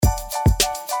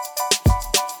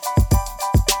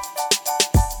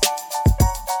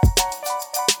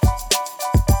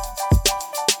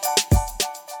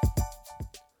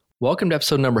Welcome to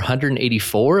episode number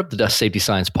 184 of the Dust Safety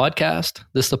Science Podcast.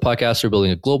 This is the podcast where we're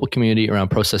building a global community around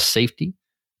process safety and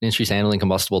industries handling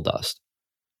combustible dust.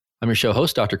 I'm your show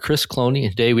host, Dr. Chris Cloney, and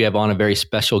today we have on a very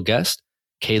special guest,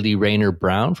 Kaylee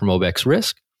Rayner-Brown from Obex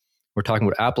Risk. We're talking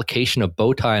about application of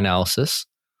bow tie analysis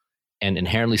and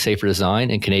inherently safer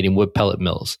design in Canadian wood pellet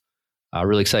mills. A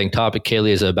really exciting topic.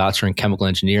 Kaylee is a Bachelor in Chemical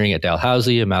Engineering at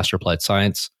Dalhousie, a Master of Applied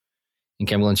Science in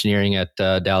Chemical Engineering at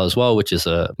Dal as well, which is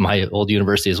my old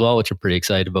university as well, which I'm pretty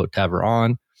excited about to have her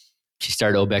on. She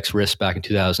started Obex Risk back in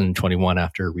 2021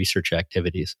 after research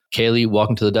activities. Kaylee,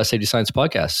 welcome to the Dust Safety Science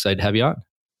Podcast. Excited to have you on.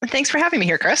 Thanks for having me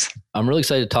here, Chris. I'm really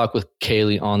excited to talk with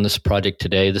Kaylee on this project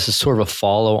today. This is sort of a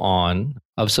follow-on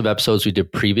of some episodes we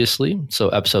did previously. So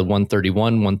episode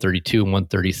 131, 132, and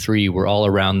 133 were all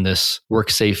around this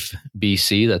WorkSafe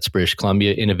BC, that's British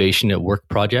Columbia Innovation at Work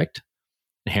project,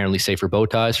 inherently safer bow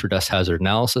ties for dust hazard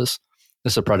analysis.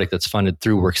 This is a project that's funded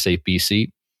through WorkSafe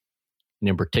BC. And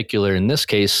in particular, in this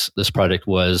case, this project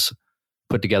was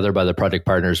put together by the project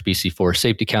partners BC Forest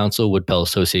Safety Council, Wood Pellet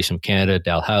Association of Canada,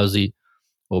 Dalhousie,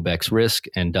 Obex Risk,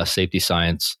 and Dust Safety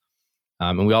Science.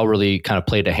 And we all really kind of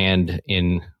played a hand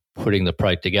in putting the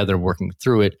project together and working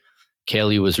through it.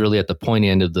 Kaylee was really at the pointy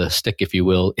end of the stick, if you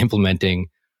will, implementing,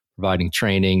 providing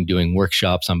training, doing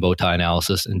workshops on bow tie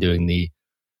analysis, and doing the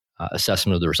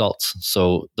assessment of the results.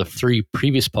 So the three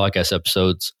previous podcast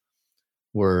episodes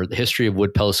were the history of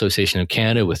Wood Pellet Association of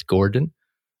Canada with Gordon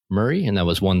Murray, and that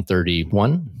was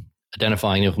 131.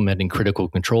 Identifying and implementing critical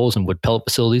controls in wood pellet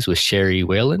facilities with Sherry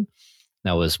Whalen.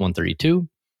 That was 132.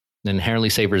 Then inherently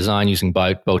safer design using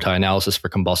bow tie analysis for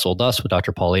combustible dust with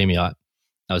Dr. Paul Amiot.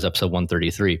 That was episode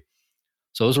 133.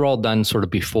 So those were all done sort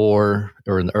of before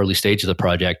or in the early stages of the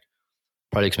project.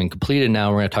 Project's been completed now.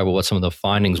 We're going to talk about what some of the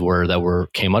findings were that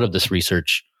came out of this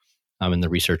research in the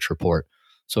research report.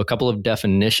 So a couple of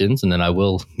definitions, and then I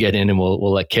will get in and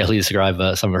we'll let Kaylee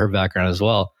describe some of her background as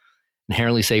well.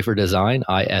 Inherently safer design,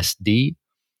 ISD,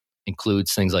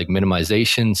 includes things like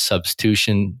minimization,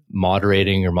 substitution,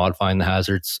 moderating or modifying the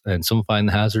hazards, and simplifying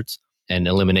the hazards. And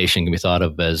elimination can be thought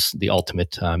of as the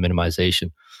ultimate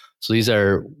minimization. So these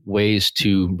are ways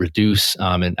to reduce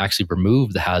and actually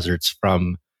remove the hazards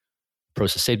from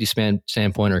process safety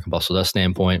standpoint or combustible dust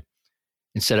standpoint,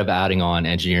 instead of adding on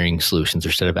engineering solutions or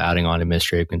instead of adding on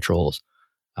administrative controls.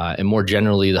 And more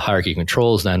generally, the hierarchy of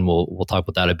controls, then we'll talk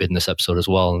about that a bit in this episode as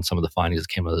well, and some of the findings that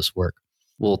came out of this work.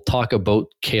 We'll talk about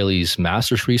Kaylee's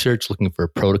master's research, looking for a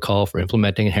protocol for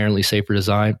implementing inherently safer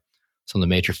design, some of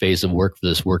the major phases of work for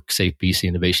this WorkSafe BC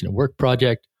Innovation at Work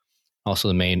project, also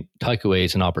the main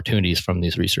takeaways and opportunities from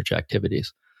these research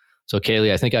activities. So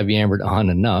Kaylee, I think I've yammered on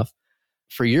enough.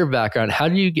 For your background, how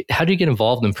do you get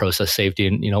involved in process safety,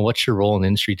 and what's your role in the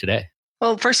industry today?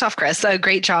 Well, first off, Chris, a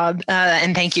great job,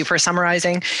 and thank you for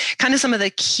summarizing kind of some of the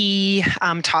key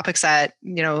topics that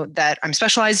that I'm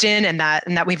specialized in, and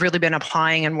that we've really been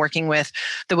applying and working with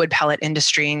the wood pellet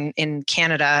industry in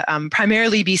Canada,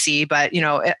 primarily BC, but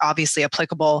obviously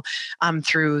applicable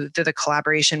through the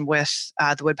collaboration with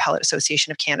the Wood Pellet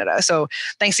Association of Canada. So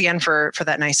thanks again for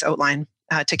that nice outline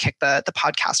to kick the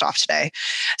podcast off today.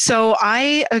 So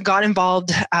I got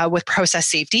involved with process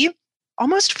safety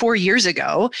almost 4 years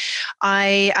ago.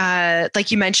 I, like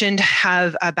you mentioned,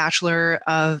 have a Bachelor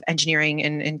of Engineering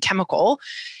in Chemical.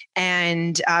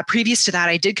 And previous to that,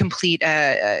 I did complete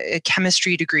a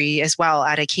chemistry degree as well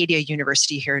at Acadia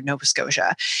University here in Nova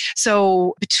Scotia.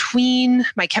 So between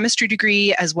my chemistry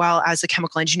degree as well as the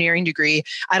chemical engineering degree,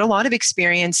 I had a lot of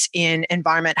experience in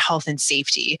environment, health, and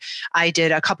safety. I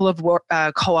did a couple of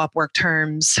co-op work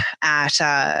terms at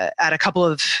a couple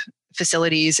of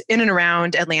facilities in and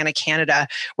around Atlanta, Canada,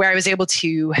 where I was able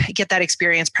to get that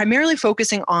experience, primarily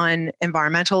focusing on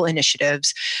environmental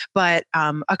initiatives, but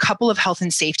a couple of health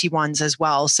and safety ones as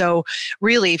well. So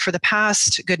really, for the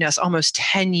past, almost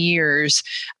 10 years,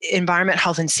 environment,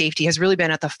 health, and safety has really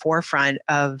been at the forefront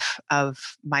of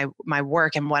my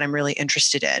work and what I'm really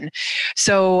interested in.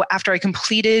 So after I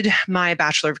completed my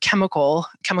Bachelor of Chemical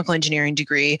Engineering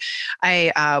degree,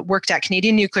 I worked at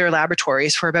Canadian Nuclear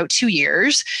Laboratories for about 2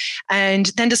 years, and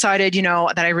then decided,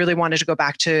 that I really wanted to go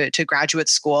back to graduate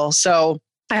school. So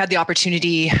I had the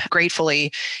opportunity,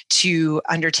 gratefully, to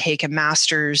undertake a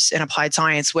master's in applied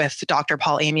science with Dr.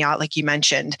 Paul Amiot, like you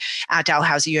mentioned, at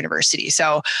Dalhousie University.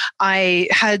 So I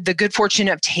had the good fortune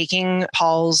of taking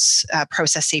Paul's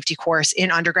process safety course in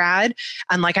undergrad.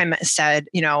 And like I said,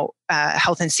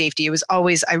 health and safety. It was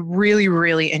always, I really,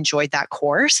 really enjoyed that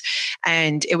course.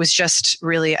 And it was just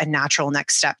really a natural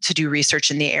next step to do research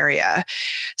in the area.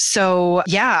 So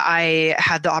yeah, I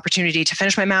had the opportunity to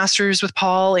finish my master's with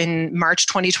Paul in March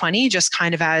 2020, just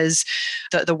kind of as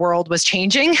the world was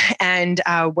changing, and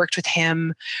worked with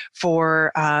him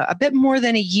for a bit more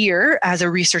than a year as a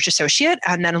research associate,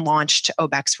 and then launched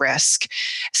Obex Risk.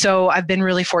 So I've been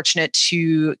really fortunate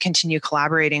to continue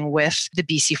collaborating with the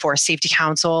BC Forest Safety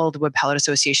Council, the Wood Pellet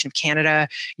Association of Canada,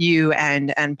 you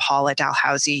and Paul at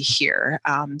Dalhousie here.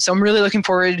 So I'm really looking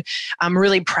forward. I'm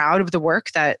really proud of the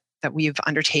work that we've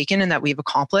undertaken and that we've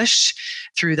accomplished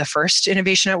through the first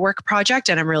Innovation at Work project.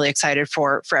 And I'm really excited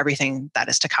for everything that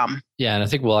is to come. Yeah, and I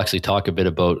think we'll actually talk a bit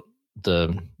about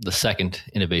the second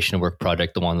Innovation at Work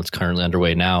project, the one that's currently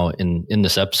underway now in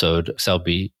this episode. So it'll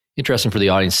be interesting for the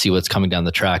audience to see what's coming down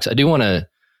the tracks. I do want to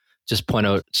just point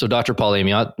out, so Dr. Paul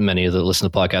Amiot, many of the listen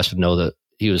to the podcast would know that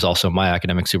he was also my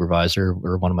academic supervisor,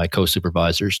 or one of my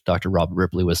co-supervisors. Dr. Robert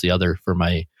Ripley was the other for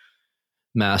my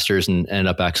master's, and ended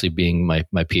up actually being my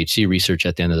PhD research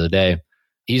at the end of the day.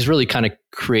 He's really kind of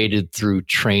created, through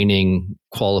training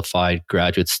qualified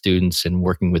graduate students and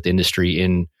working with industry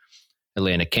in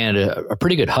Atlantic Canada, a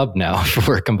pretty good hub now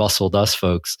for combustible dust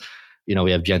folks. You know,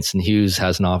 we have Jensen Hughes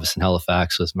has an office in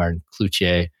Halifax with Martin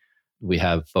Cloutier. We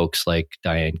have folks like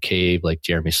Diane Cave, like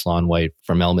Jeremy Slon-White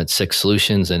from Element 6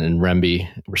 Solutions and Remby,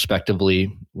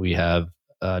 respectively. We have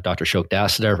Dr. Ashok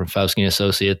Dasadar from Fauski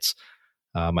Associates,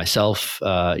 myself,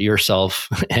 yourself,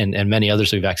 and many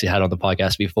others we've actually had on the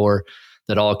podcast before,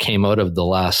 that all came out of the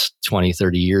last 20,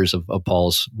 30 years of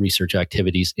Paul's research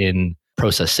activities in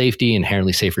process safety,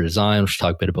 inherently safer design, which we'll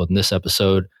talk a bit about in this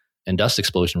episode, and dust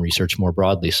explosion research more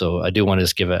broadly. So I do want to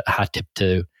just give a hat tip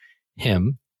to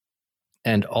him.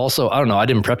 And also, I don't know, I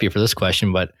didn't prep you for this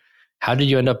question, but how did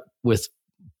you end up with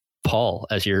Paul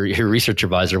as your research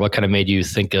advisor? What kind of made you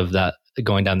think of that,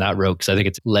 going down that road? Because I think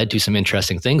it's led to some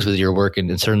interesting things with your work,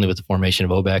 and certainly with the formation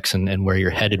of Obex and where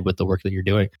you're headed with the work that you're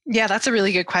doing. Yeah, that's a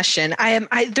really good question.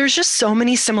 There's just so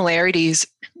many similarities,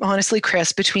 honestly,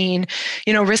 Chris, between,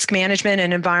 risk management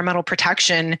and environmental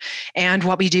protection and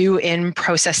what we do in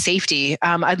process safety.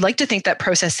 I'd like to think that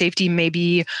process safety may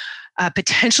be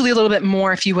potentially a little bit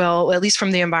more, if you will, at least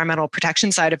from the environmental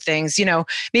protection side of things,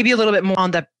 maybe a little bit more on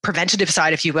the preventative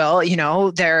side, if you will.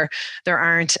 There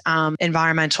aren't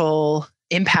environmental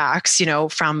impacts,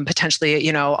 from potentially,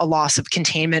 a loss of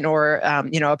containment or,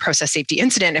 a process safety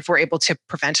incident, if we're able to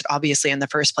prevent it, obviously, in the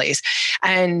first place.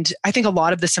 And I think a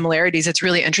lot of the similarities, it's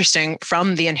really interesting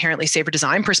from the inherently safer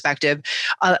design perspective.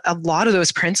 A lot of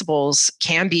those principles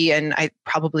can be, and I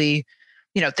probably,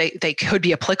 they could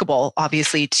be applicable,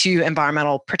 obviously, to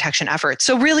environmental protection efforts.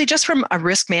 So really, just from a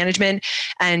risk management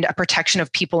and a protection of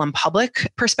people and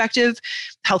public perspective,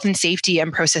 health and safety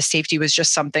and process safety was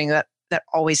just something that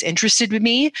always interested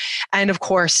me. And of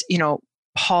course,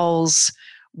 Paul's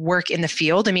work in the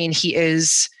field, he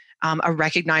is a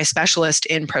recognized specialist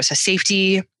in process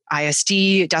safety,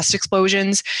 ISD, dust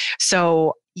explosions.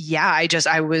 So yeah,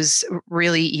 I was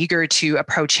really eager to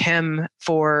approach him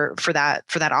for that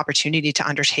opportunity to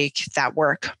undertake that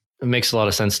work. It makes a lot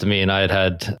of sense to me. And I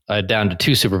had down to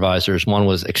two supervisors. One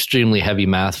was extremely heavy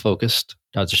math focused,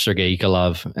 Dr. Sergei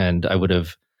Ikolov, and I would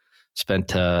have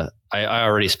spent, I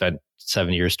already spent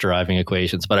 7 years deriving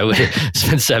equations, but I would have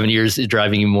spent 7 years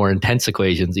driving more intense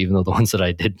equations, even though the ones that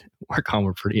I did work on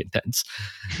were pretty intense.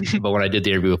 But when I did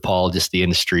the interview with Paul, just the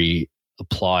industry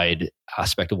applied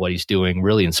aspect of what he's doing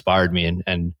really inspired me.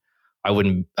 And I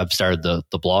wouldn't have started the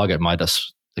blog at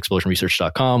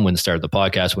mydustexplosionresearch.com, wouldn't have started the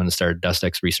podcast, wouldn't have started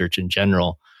DustX research in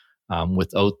general,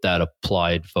 without that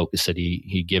applied focus that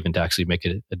he given to actually make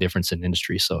a difference in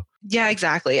industry. So yeah,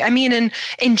 exactly.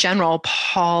 In general,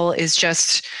 Paul is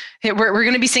just, we're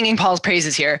going to be singing Paul's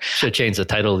praises here. Should change the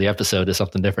title of the episode to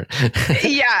something different.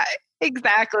 Yeah,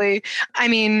 exactly.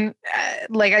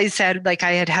 Like I said,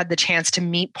 I had the chance to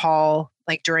meet Paul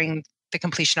during the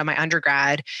completion of my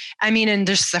undergrad. And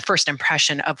just the first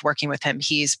impression of working with him,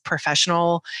 he's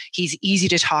professional, he's easy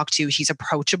to talk to, he's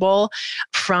approachable.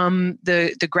 From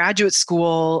the graduate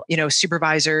school,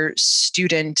 supervisor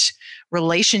student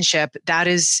relationship, that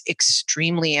is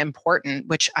extremely important,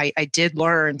 which I did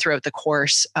learn throughout the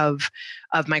course of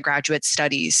my graduate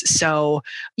studies. So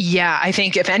yeah, I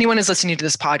think if anyone is listening to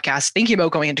this podcast thinking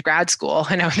about going into grad school,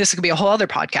 I know this could be a whole other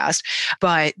podcast,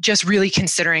 but just really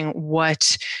considering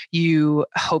what you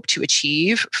hope to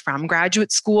achieve from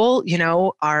graduate school.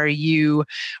 Are you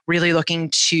really looking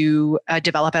to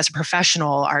develop as a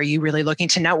professional? Are you really looking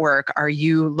to network? Are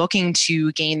you looking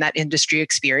to gain that industry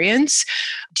experience?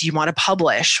 Do you want to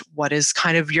publish? What is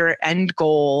kind of your end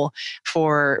goal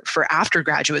for after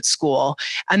graduate school?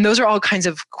 And those are all kinds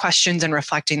of questions and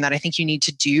reflecting that I think you need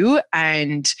to do,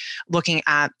 and looking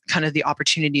at kind of the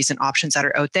opportunities and options that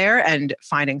are out there, and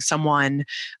finding someone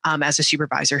as a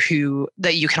supervisor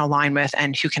that you can align with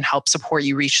and who can help support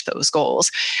you reach those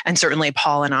goals. And certainly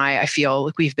Paul and I feel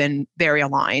like we've been very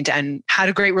aligned and had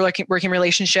a great working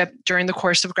relationship during the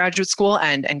course of graduate school,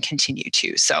 and continue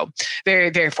to. So very,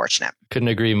 very fortunate. Couldn't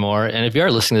agree more. And if you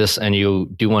are listening to this and you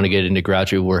do want to get into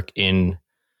graduate work in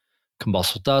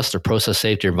combustible dust or process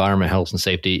safety or environment health and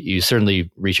safety, you certainly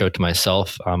reach out to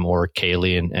myself or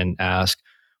Kaylee and ask.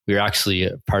 We're actually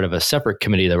part of a separate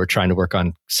committee that we're trying to work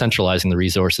on centralizing the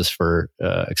resources for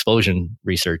explosion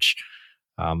research.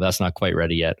 That's not quite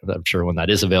ready yet. I'm sure when that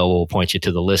is available, we'll point you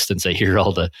to the list and say, here are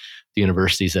all the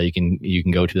universities that you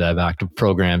can go to that have active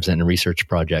programs and research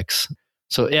projects.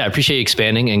 So yeah, I appreciate you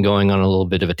expanding and going on a little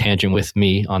bit of a tangent with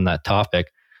me on that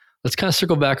topic. Let's kind of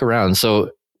circle back around.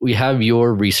 So we have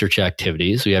your research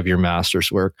activities. We have your master's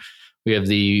work. We have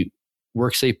the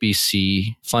WorkSafe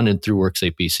BC, funded through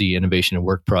WorkSafe BC Innovation and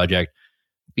Work Project,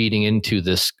 feeding into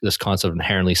this concept of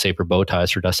inherently safer bow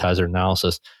ties for dust hazard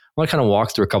analysis. I want to kind of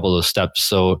walk through a couple of those steps.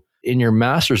 So in your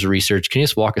master's research, can you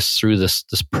just walk us through this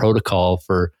protocol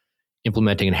for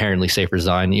implementing inherently safer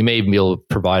design? You may be able to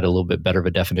provide a little bit better of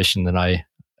a definition than I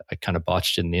kind of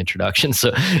botched in the introduction.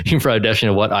 So you can provide a definition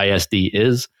of what ISD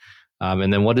is.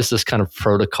 And then what is this kind of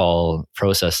protocol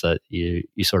process that you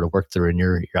sort of work through in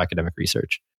your academic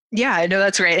research? Yeah, no,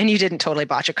 that's great. And you didn't totally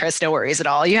botch it, Chris. No worries at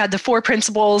all. You had the 4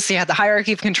 principles, you had the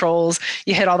hierarchy of controls,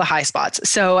 you hit all the high spots.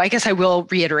 So I guess I will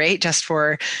reiterate just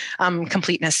for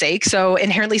completeness sake. So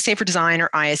inherently safer design, or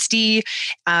ISD,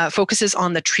 focuses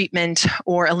on the treatment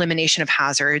or elimination of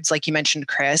hazards, like you mentioned,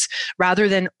 Chris, rather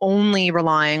than only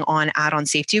relying on add-on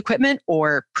safety equipment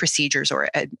or procedures or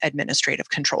administrative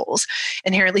controls.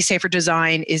 Inherently safer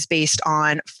design is based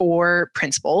on 4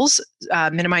 principles: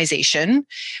 minimization,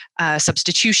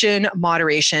 substitution,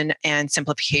 moderation, and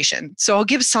simplification. So I'll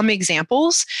give some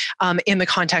examples in the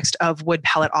context of wood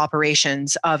pellet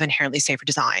operations of inherently safer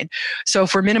design. So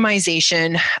for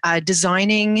minimization,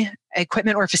 designing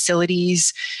equipment or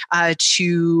facilities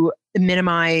to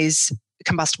minimize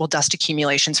combustible dust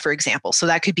accumulations, for example. So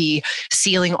that could be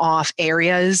sealing off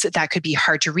areas that could be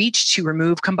hard to reach to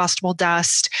remove combustible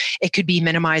dust. It could be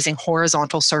minimizing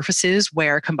horizontal surfaces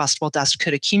where combustible dust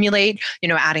could accumulate,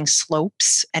 adding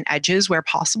slopes and edges where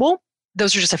possible.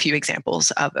 Those are just a few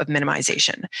examples of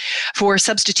minimization. For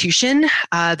substitution,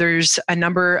 there's a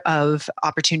number of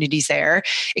opportunities there.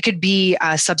 It could be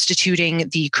substituting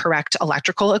the correct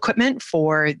electrical equipment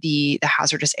for the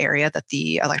hazardous area that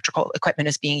the electrical equipment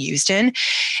is being used in.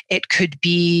 It could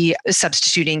be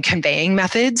substituting conveying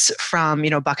methods from,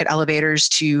 bucket elevators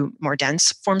to more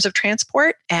dense forms of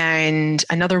transport. And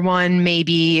another one may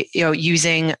be,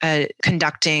 using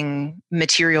conducting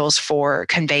materials for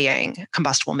conveying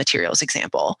combustible materials,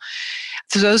 example.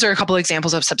 So those are a couple of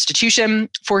examples of substitution.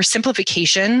 For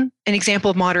simplification, an example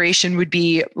of moderation would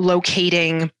be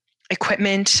locating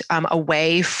equipment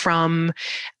away from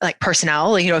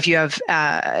personnel. If you have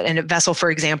a vessel, for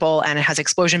example, and it has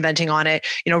explosion venting on it,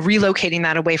 relocating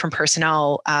that away from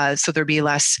personnel so there'd be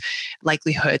less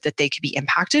likelihood that they could be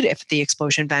impacted if the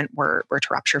explosion vent were to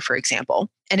rupture, for example.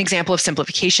 An example of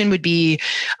simplification would be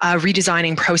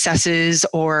redesigning processes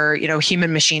or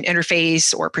human-machine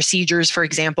interface or procedures, for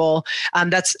example.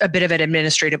 That's a bit of an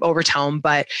administrative overtone,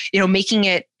 but making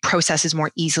it processes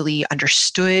more easily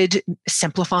understood,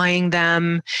 simplifying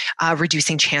them,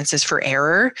 reducing chances for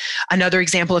error. Another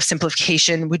example of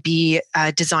simplification would be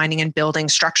designing and building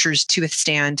structures to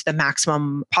withstand the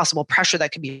maximum possible pressure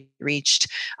that could be reached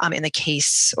in the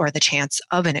case or the chance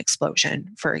of an explosion,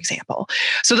 for example.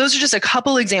 So those are just a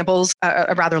couple examples,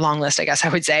 a rather long list, I guess I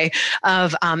would say,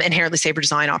 of inherently safer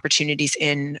design opportunities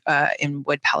in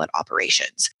wood pellet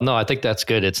operations. No, I think that's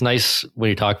good. It's nice when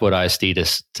you talk about ISD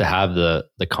to have the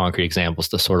concrete examples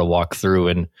to sort of walk through.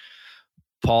 And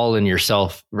Paul and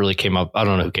yourself really came up, I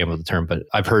don't know who came up with the term, but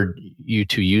I've heard you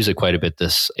two use it quite a bit,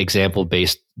 this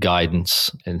example-based guidance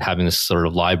and having this sort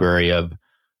of library of,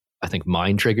 I think,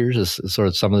 mind triggers is sort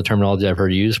of some of the terminology I've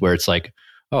heard used, where it's like,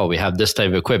 oh, we have this type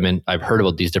of equipment. I've heard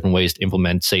about these different ways to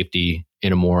implement safety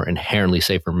in a more inherently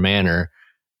safer manner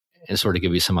and sort of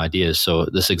give you some ideas. So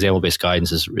this example-based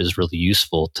guidance is really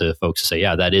useful to folks to say,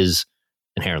 yeah, that is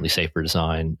inherently safer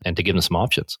design and to give them some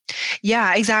options.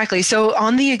 Yeah, exactly. So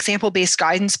on the example-based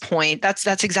guidance point, that's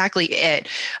exactly it.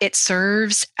 It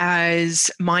serves as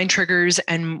mind triggers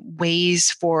and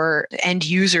ways for end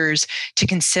users to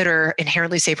consider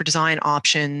inherently safer design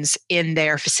options in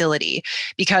their facility,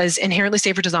 because inherently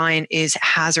safer design is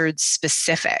hazard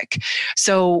specific.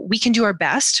 So we can do our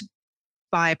best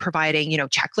by providing,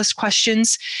 checklist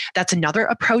questions. That's another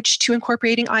approach to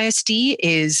incorporating ISD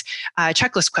is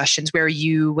checklist questions where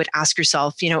you would ask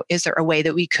yourself, is there a way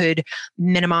that we could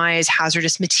minimize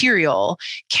hazardous material?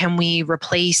 Can we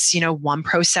replace, one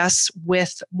process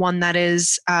with one that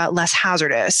is less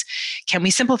hazardous? Can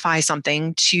we simplify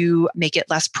something to make it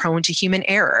less prone to human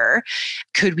error?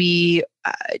 Could we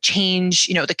change,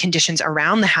 the conditions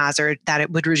around the hazard that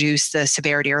it would reduce the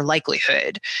severity or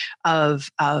likelihood of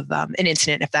an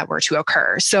incident if that were to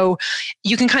occur? So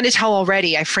you can kind of tell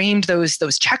already. I framed those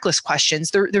checklist questions.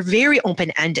 They're very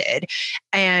open ended,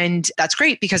 and that's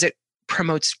great because it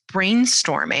promotes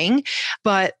brainstorming.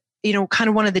 But kind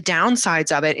of one of the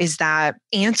downsides of it is that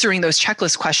answering those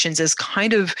checklist questions is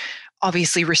kind of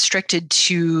obviously restricted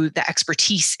to the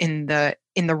expertise in the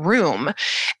room.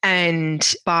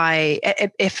 And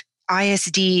if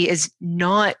ISD is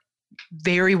not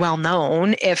very well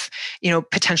known, if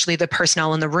potentially the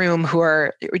personnel in the room who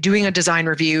are doing a design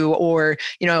review or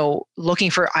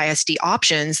looking for ISD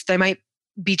options, they might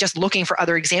be just looking for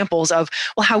other examples of,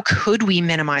 well, how could we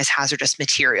minimize hazardous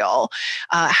material?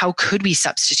 How could we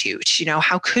substitute?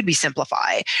 How could we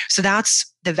simplify? So that's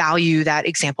the value that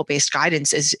example-based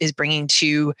guidance is bringing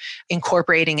to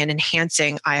incorporating and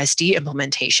enhancing ISD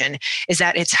implementation, is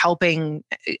that it's helping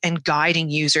and guiding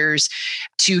users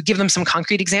to give them some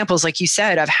concrete examples, like you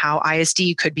said, of how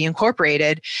ISD could be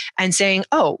incorporated, and saying,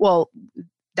 oh, well,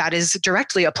 that is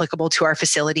directly applicable to our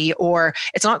facility, or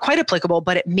it's not quite applicable,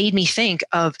 but it made me think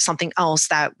of something else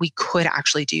that we could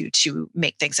actually do to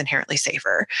make things inherently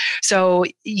safer. So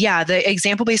yeah, the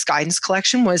example-based guidance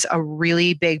collection was a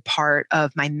really big part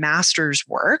of my master's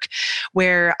work,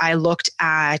 where I looked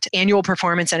at annual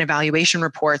performance and evaluation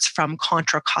reports from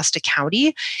Contra Costa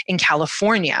County in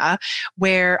California,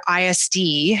 where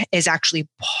ISD is actually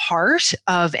part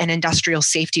of an industrial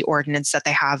safety ordinance that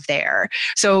they have there.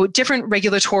 So different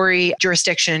regulatory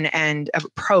jurisdiction and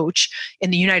approach in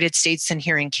the United States and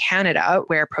here in Canada,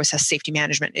 where process safety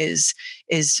management is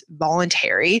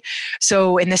voluntary.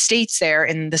 So in the States there,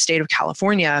 in the state of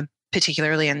California,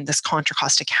 particularly in this Contra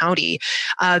Costa County,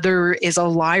 there is a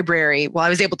library. Well, I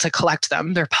was able to collect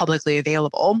them. They're publicly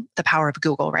available, the power of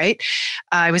Google, right?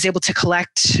 I was able to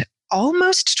collect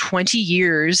almost 20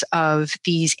 years of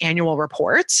these annual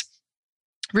reports,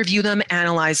 review them,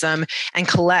 analyze them, and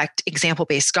collect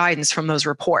example-based guidance from those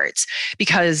reports,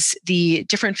 because the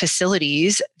different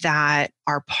facilities that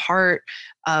are part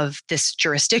of this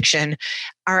jurisdiction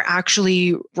are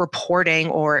actually reporting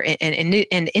or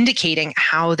and indicating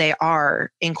how they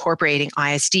are incorporating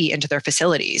ISD into their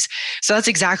facilities. So that's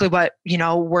exactly what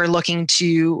we're looking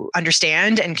to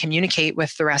understand and communicate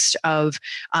with the rest of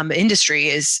industry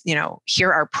is,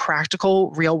 here are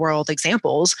practical real-world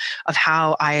examples of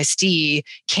how ISD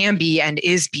can be and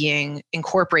is being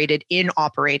incorporated in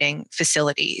operating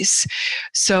facilities.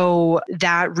 So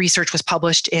that research was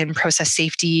published in Process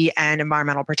Safety and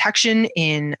Environmental Protection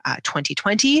in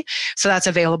 2020. So that's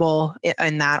available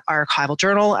in that archival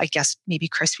journal. I guess maybe,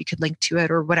 Chris, we could link to it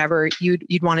or whatever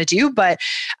you'd want to do. But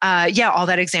all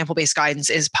that example-based guidance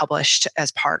is published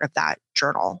as part of that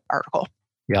journal article.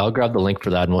 Yeah, I'll grab the link for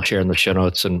that and we'll share in the show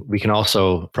notes. And we can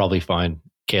also probably find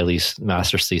Kaylee's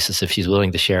master's thesis if she's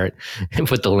willing to share it, and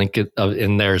put the link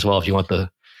in there as well if you want the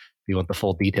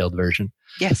full detailed version.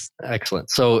 Yes. Excellent.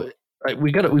 So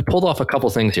we pulled off a couple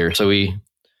things here. So we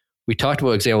talked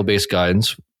about example-based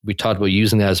guidance. We talked about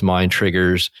using that as mind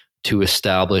triggers to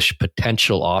establish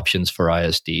potential options for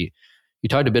ISD. You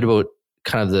talked a bit about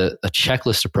kind of a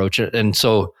checklist approach. And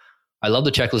so I love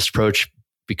the checklist approach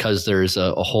because there's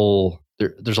a whole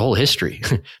history.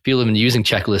 People have been using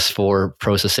checklists for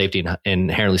process safety and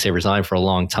inherently safer design for a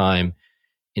long time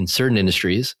in certain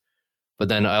industries. But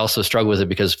then I also struggle with it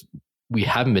because we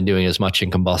haven't been doing as much in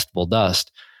combustible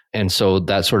dust. And so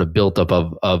that sort of built up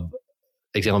of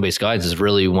example-based guidance is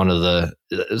really one of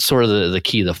the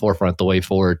key, the forefront, the way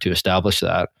forward to establish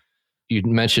that. You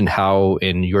mentioned how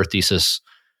in your thesis,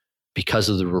 because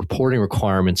of the reporting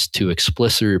requirements to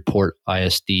explicitly report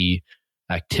ISD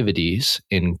activities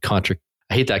in Contra,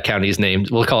 I hate that county's name.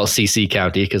 We'll call it CC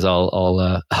County because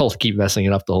I'll keep messing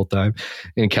it up the whole time,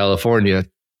 in California.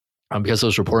 Because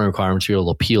those reporting requirements, you're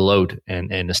able to peel out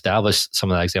and establish some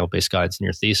of that example-based guidance in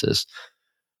your thesis.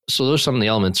 So those are some of the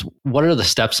elements. What are the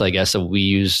steps, I guess, that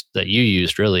you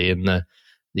used really in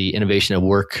the innovation at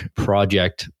work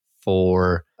project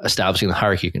for establishing the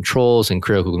hierarchy of controls and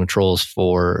critical controls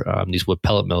for these wood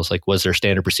pellet mills? Like, was there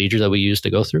standard procedures that we used to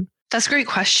go through? That's a great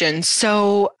question.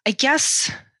 So I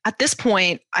guess at this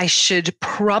point, I should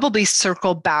probably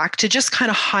circle back to just kind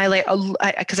of highlight,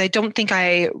 because I don't think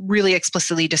I really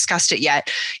explicitly discussed it yet,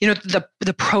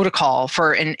 the protocol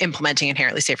for implementing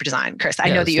inherently safer design. Chris, I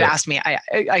know that you asked me,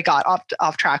 I got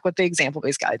off track with the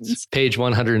example-based guidance. Page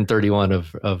 131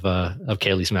 of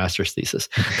Kaylee's master's thesis.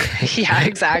 Yeah,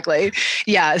 exactly.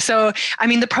 Yeah. So, I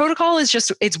mean, the protocol is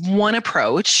it's one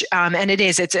approach, and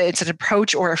it's an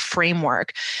approach or a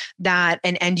framework that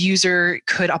an end user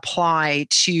could apply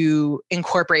to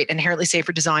incorporate inherently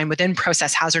safer design within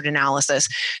process hazard analysis,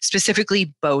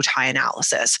 specifically bow tie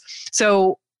analysis.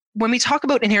 So when we talk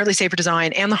about inherently safer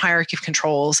design and the hierarchy of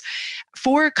controls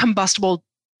for combustible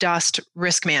dust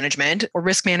risk management or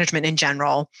risk management in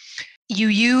general, you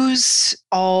use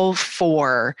all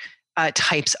four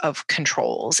types of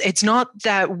controls. It's not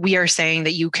that we are saying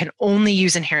that you can only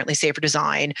use inherently safer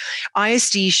design.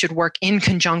 ISD should work in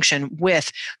conjunction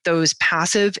with those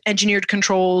passive engineered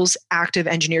controls, active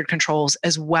engineered controls,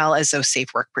 as well as those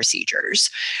safe work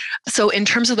procedures. So in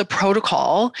terms of the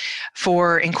protocol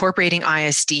for incorporating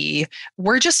ISD,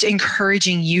 we're just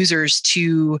encouraging users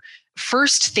to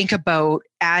first think about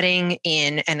adding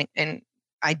in and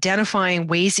identifying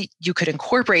ways that you could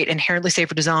incorporate inherently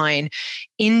safer design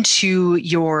into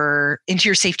your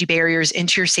safety barriers,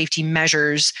 into your safety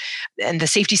measures, and the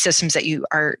safety systems that you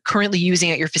are currently using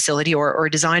at your facility or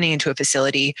designing into a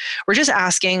facility. We're just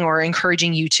asking or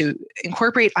encouraging you to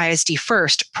incorporate ISD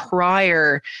first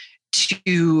prior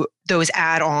to those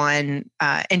add-on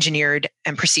engineered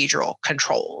and procedural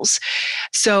controls.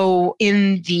 So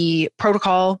in the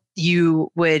protocol,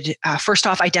 you would first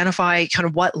off identify kind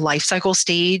of what life cycle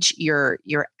stage you're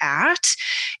at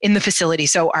in the facility.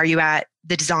 So are you at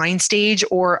the design stage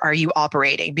or are you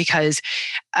operating? Because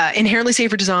inherently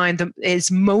safer design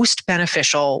is most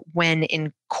beneficial when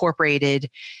incorporated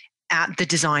at the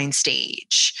design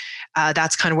stage.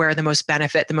 That's kind of where the most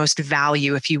benefit, the most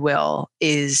value, if you will,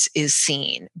 is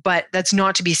seen. But that's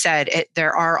not to be said.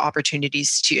 There are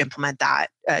opportunities to implement that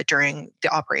during the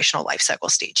operational life cycle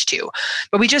stage too.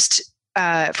 But we just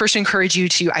first encourage you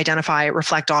to identify,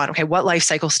 reflect on, okay, what life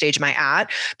cycle stage am I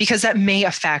at? Because that may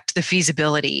affect the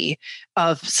feasibility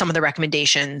of some of the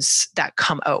recommendations that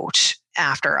come out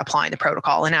after applying the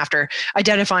protocol and after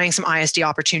identifying some ISD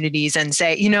opportunities and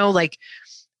say,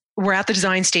 we're at the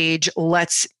design stage,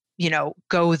 let's,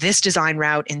 go this design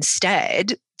route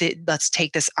instead. Let's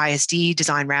take this ISD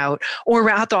design route, or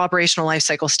we're at the operational life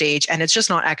cycle stage and it's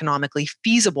just not economically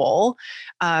feasible,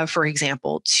 for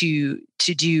example, to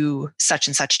do such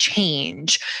and such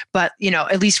change. But,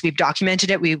 at least we've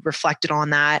documented it, we've reflected on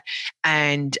that.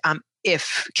 And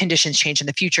if conditions change in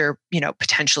the future,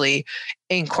 potentially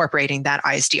incorporating that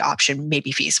ISD option may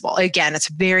be feasible. Again, it's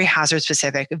very hazard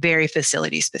specific, very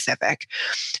facility specific.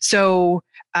 So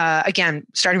again,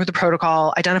 starting with the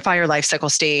protocol, identify your life cycle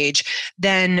stage,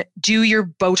 then do your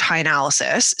bow tie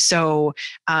analysis. So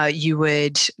you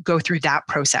would go through that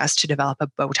process to develop a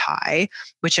bow tie,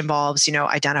 which involves,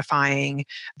 identifying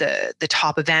the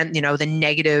top event, the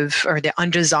negative or the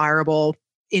undesirable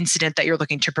incident that you're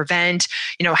looking to prevent.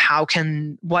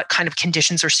 What kind of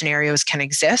conditions or scenarios can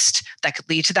exist that could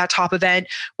lead to that top event?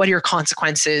 What are your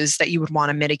consequences that you would want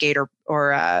to mitigate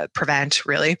or prevent,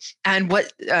 really? And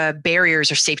what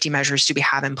barriers or safety measures do we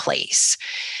have in place?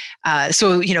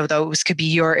 So those could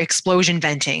be your explosion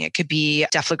venting, it could be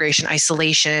deflagration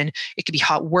isolation, it could be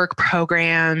hot work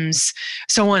programs,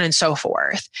 so on and so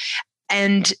forth.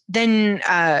 And then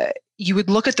you would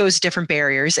look at those different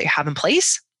barriers that you have in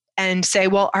place and say,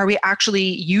 well, are we actually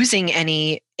using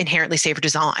any inherently safer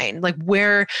design? Like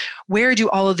where do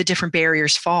all of the different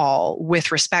barriers fall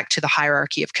with respect to the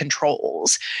hierarchy of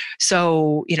controls?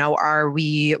 So, are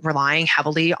we relying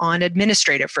heavily on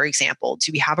administrative, for example?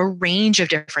 Do we have a range of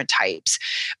different types?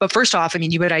 But first off,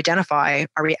 you would identify,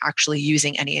 are we actually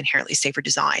using any inherently safer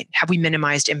design? Have we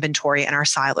minimized inventory in our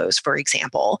silos, for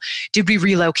example? Did we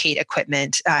relocate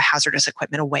equipment, hazardous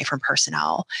equipment away from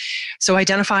personnel? So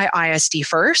identify ISD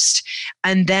first,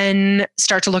 and then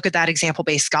start to look at that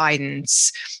example-based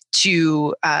guidance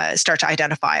to start to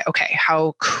identify, okay,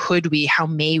 how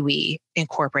may we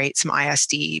incorporate some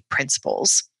ISD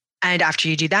principles? And after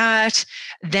you do that,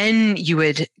 then you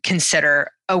would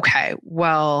consider, okay,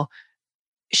 well,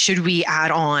 do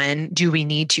we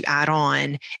need to add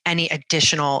on any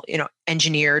additional,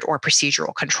 engineered or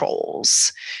procedural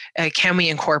controls? Can we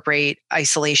incorporate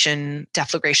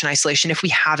deflagration isolation if we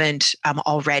haven't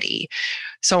already?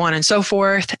 So on and so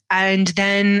forth. And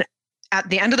then at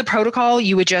the end of the protocol,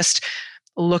 you would just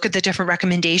look at the different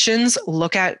recommendations,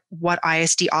 look at what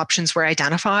ISD options were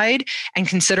identified, and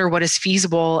consider what is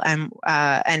feasible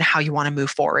and how you want to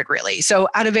move forward, really. So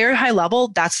at a very high level,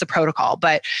 that's the protocol.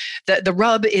 But the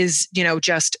rub is,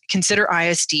 just consider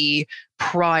ISD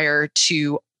prior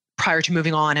to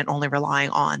moving on and only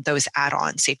relying on those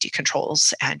add-on safety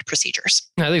controls and procedures.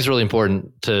 I think it's really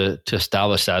important to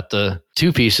establish that. The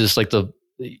two pieces,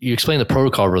 you explained the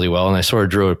protocol really well, and I sort of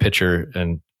drew a picture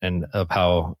and of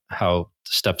how the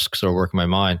steps sort of work in my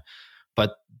mind.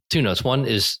 But two notes. One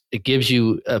is it gives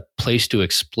you a place to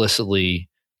explicitly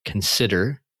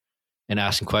consider and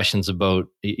asking questions about,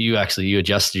 you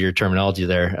adjusted your terminology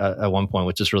there at one point,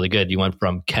 which is really good. You went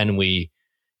from can we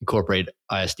incorporate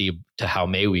ISD to how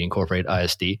may we incorporate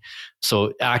ISD.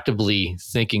 So actively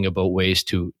thinking about ways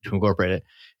to incorporate it,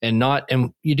 and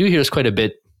you do hear this quite a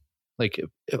bit. Like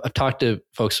I've talked to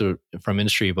folks from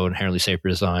industry about inherently safer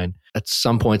design at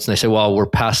some points, and they say, well, we're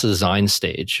past the design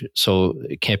stage, so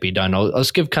it can't be done. I'll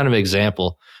just give kind of an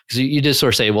example, because you did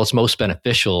sort of say, well, it's most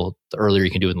beneficial the earlier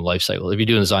you can do it in the life cycle. If you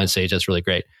do it in the design stage, that's really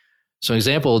great. So an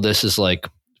example of this is like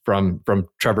from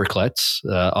Trevor Kletz's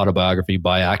autobiography,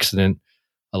 By Accident,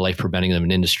 A Life Preventing Them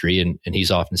in Industry. And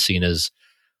he's often seen as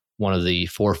one of the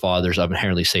forefathers of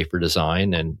inherently safer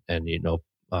design. And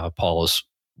Paul has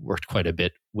worked quite a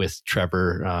bit with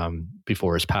Trevor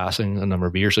before his passing a number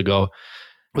of years ago.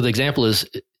 Well, the example is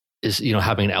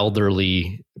having an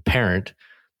elderly parent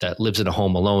that lives in a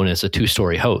home alone. It's a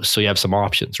 2-story house. So you have some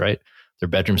options, right? Their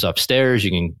bedroom's upstairs.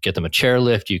 You can get them a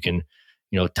chairlift. You can,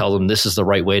 tell them this is the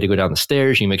right way to go down the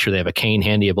stairs. You can make sure they have a cane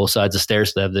handy at both sides of the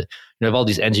stairs. So they have all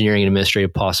these engineering and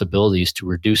administrative possibilities to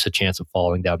reduce the chance of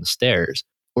falling down the stairs.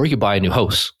 Or you could buy a new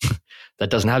house that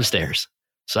doesn't have stairs.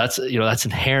 So that's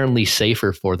inherently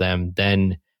safer for them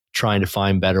than trying to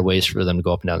find better ways for them to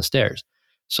go up and down the stairs.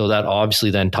 So that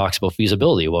obviously then talks about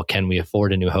feasibility. Well, can we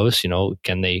afford a new house?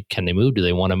 Can they move? Do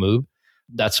they want to move?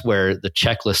 That's where the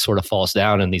checklist sort of falls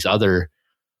down, and these other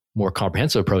more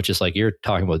comprehensive approaches, like you're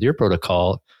talking about your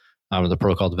protocol, the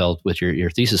protocol developed with your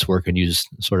thesis work and used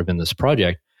sort of in this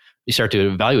project, you start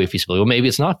to evaluate feasibility. Well, maybe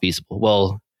it's not feasible.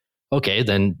 Well, okay,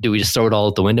 then do we just throw it all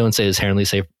out the window and say this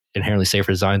inherently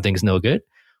safer design thing's no good?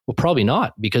 Well, probably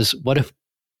not, because what if,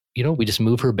 we just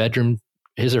move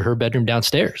his or her bedroom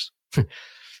downstairs? So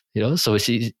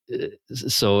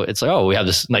it's like, oh, we have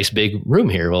this nice big room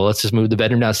here. Well, let's just move the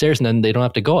bedroom downstairs, and then they don't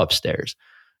have to go upstairs.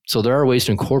 So there are ways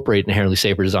to incorporate inherently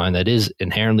safer design that is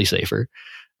inherently safer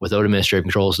without administrative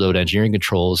controls, without engineering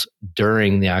controls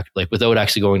during the act, without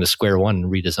actually going to square one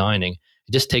and redesigning.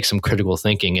 It just takes some critical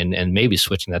thinking and maybe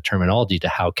switching that terminology to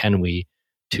how can we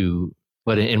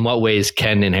but in what ways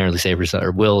can inherently safer design,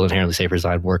 or will inherently safer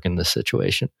design work in this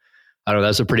situation? I don't know.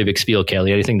 That's a pretty big spiel,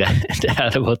 Kaylee. Anything to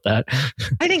add about that?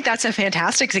 I think that's a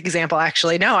fantastic example,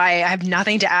 actually. No, I have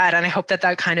nothing to add. And I hope that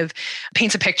kind of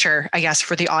paints a picture, I guess,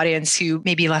 for the audience who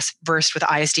may be less versed with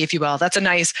ISD, if you will. That's a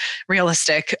nice,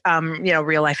 realistic,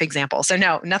 real life example. So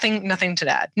no, nothing to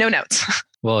add. No notes.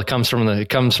 Well, it comes from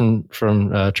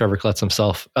Trevor Kletz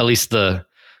himself. At least the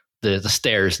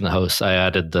stairs in the house. I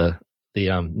added the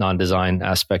non-design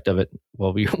aspect of it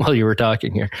while you were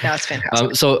talking here. That's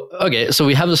fantastic. So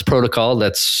we have this protocol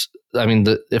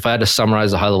if I had to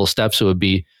summarize the high-level steps, it would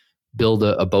be build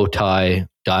a bow tie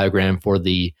diagram for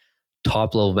the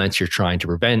top-level events you're trying to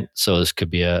prevent. So this could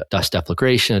be a dust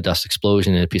deflagration, a dust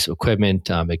explosion in a piece of equipment,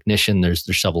 ignition. There's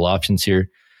several options here.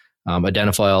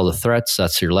 Identify all the threats.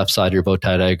 That's your left side of your bow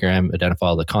tie diagram. Identify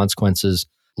all the consequences.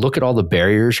 Look at all the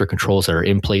barriers or controls that are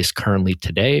in place currently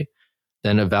today.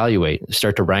 Then evaluate,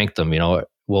 start to rank them.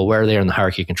 Where are they in the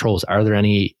hierarchy of controls? Are there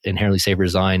any inherently safer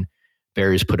design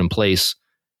barriers put in place?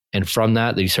 And from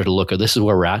that, then you start to look at, this is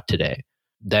where we're at today.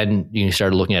 Then you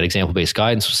start looking at example-based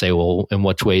guidance to say, well, in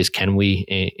which ways can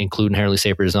we include inherently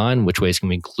safer design? Which ways can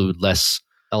we include less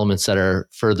elements that are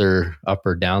further up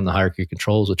or down the hierarchy of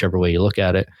controls, whichever way you look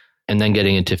at it? And then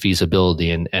getting into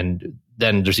feasibility. And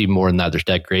then there's even more than that. There's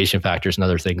degradation factors and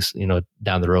other things,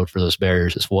 down the road for those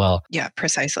barriers as well. Yeah,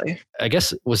 precisely. I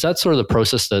guess, was that sort of the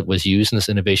process that was used in this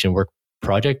innovation work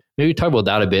project? Maybe talk about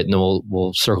that a bit, and then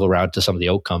we'll circle around to some of the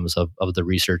outcomes of the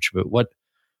research. But what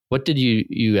did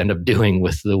you end up doing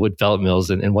with the wood pellet mills,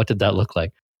 and what did that look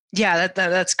like? Yeah,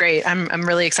 that's great. I'm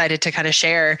really excited to kind of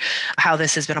share how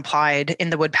this has been applied in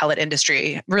the wood pellet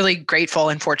industry. Really grateful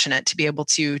and fortunate to be able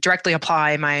to directly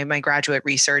apply my graduate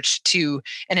research to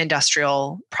an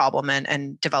industrial problem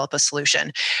and develop a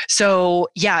solution. So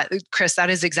yeah, Chris, that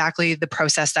is exactly the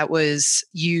process that was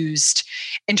used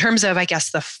in terms of, I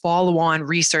guess, the follow-on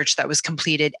research that was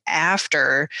completed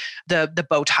after the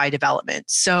bow tie development.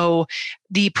 So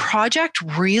the project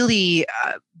really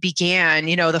began,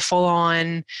 the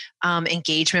full-on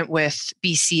engagement with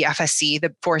BC FSC,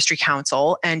 the Forestry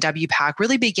Council, and WPAC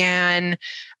really began,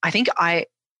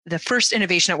 the first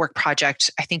Innovation at Work project,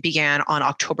 I think, began on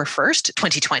October 1st,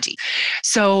 2020.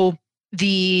 So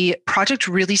the project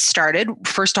really started,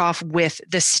 first off, with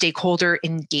the stakeholder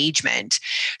engagement.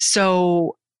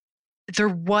 So there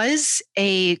was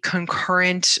a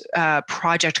concurrent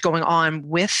project going on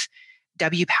with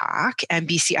WPAC and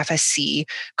BCFSC,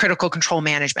 critical control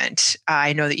management.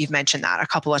 I know that you've mentioned that a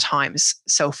couple of times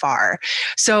so far.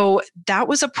 So that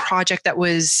was a project that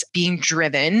was being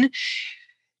driven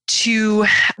to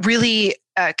really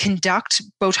conduct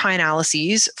bowtie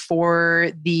analyses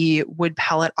for the wood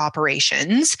pellet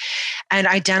operations and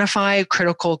identify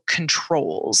critical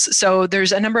controls. So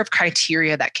there's a number of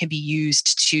criteria that can be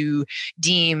used to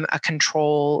deem a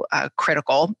control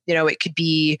critical. It could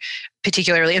be,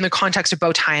 particularly in the context of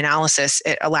bowtie analysis,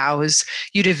 it allows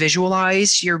you to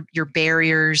visualize your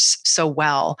barriers so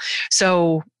well,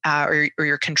 or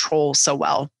your controls so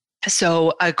well.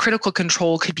 So a critical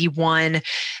control could be one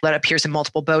that appears in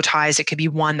multiple bow ties. It could be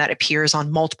one that appears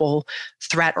on multiple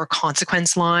threat or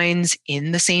consequence lines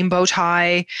in the same bow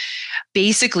tie.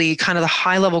 Basically, kind of the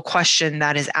high-level question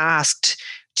that is asked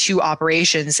to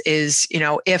operations is,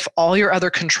 if all your other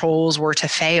controls were to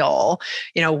fail,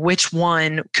 which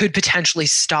one could potentially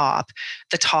stop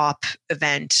the top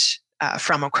event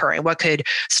from occurring? What could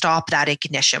stop that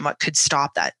ignition? What could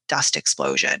stop that dust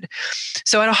explosion?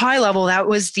 So at a high level, that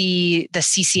was the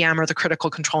CCM, or the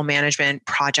critical control management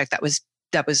project that was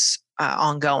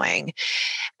ongoing.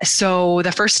 So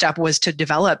the first step was to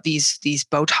develop these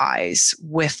bow ties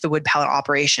with the wood pellet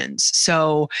operations.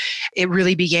 So it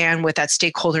really began with that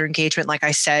stakeholder engagement, like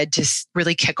I said, to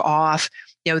really kick off.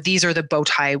 These are the bow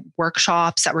tie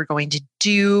workshops that we're going to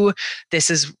do.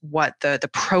 This is what the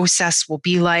process will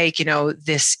be like.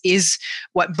 This is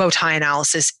what bow tie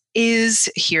analysis is.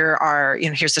 Here's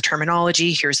the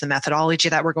terminology. Here's the methodology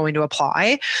that we're going to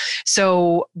apply.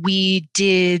 So we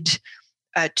did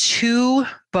 2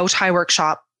 bow tie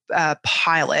workshop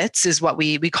pilots, is what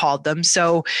we called them.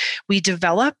 So we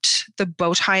developed the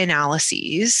bow tie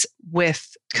analyses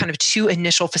with kind of 2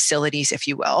 initial facilities, if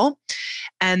you will.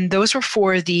 And those were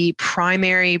for the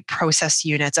primary process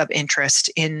units of interest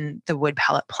in the wood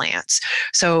pellet plants.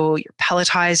 So your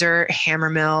pelletizer,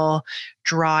 hammer mill,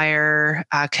 dryer,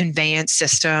 conveyance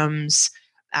systems,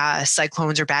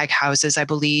 cyclones or bag houses, I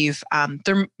believe.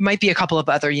 There might be a couple of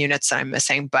other units that I'm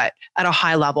missing, but at a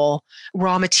high level,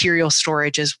 raw material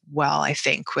storage as well, I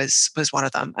think, was one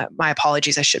of them. My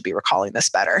apologies, I should be recalling this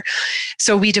better.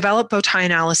 So we developed bow tie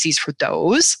analyses for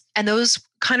those, and those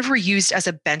kind of were used as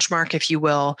a benchmark, if you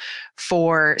will,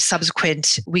 for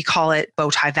subsequent, we call it bow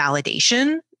tie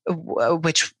validation,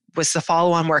 which was the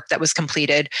follow-on work that was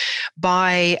completed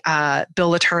by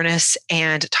Bill Laternis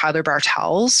and Tyler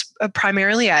Bartels,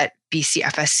 primarily at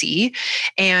BCFSC,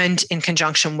 and in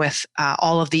conjunction with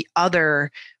all of the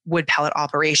other wood pellet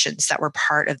operations that were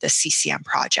part of the CCM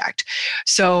project.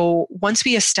 So once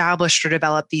we established or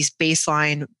developed these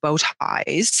baseline bow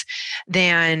ties,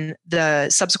 then the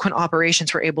subsequent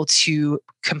operations were able to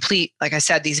complete, like I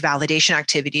said, these validation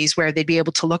activities where they'd be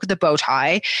able to look at the bow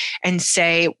tie and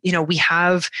say, we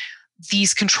have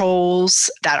these controls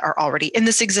that are already in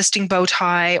this existing bow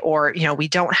tie, or, we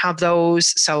don't have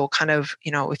those. So kind of,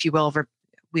 if you will,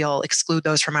 we'll exclude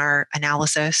those from our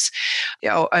analysis,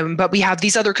 but we have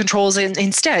these other controls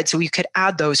instead. So we could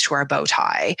add those to our bow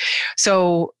tie.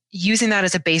 So using that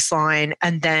as a baseline,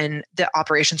 and then the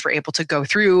operations were able to go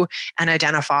through and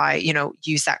identify,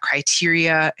 use that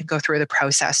criteria and go through the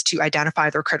process to identify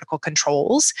their critical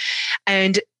controls.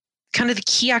 And kind of the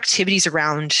key activities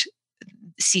around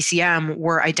CCM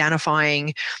were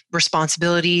identifying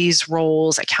responsibilities,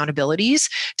 roles, accountabilities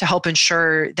to help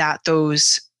ensure that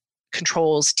those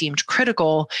controls deemed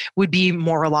critical would be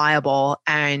more reliable,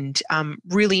 and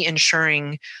really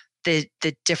ensuring the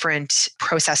different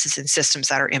processes and systems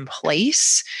that are in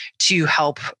place to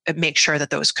help make sure that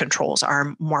those controls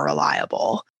are more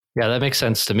reliable. Yeah, that makes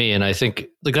sense to me. And I think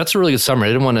that's a really good summary.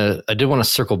 I did want to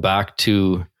circle back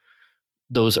to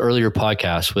those earlier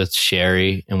podcasts with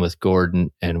Sherry and with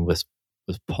Gordon and with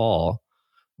Paul,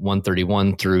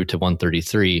 131 through to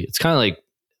 133. It's kind of like,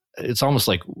 it's almost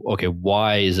like, okay,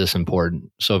 why is this important?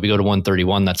 So if you go to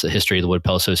 131, that's the history of the Wood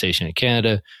Pellet Association in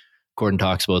Canada. Gordon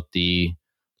talks about the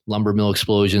lumber mill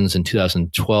explosions in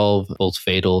 2012, both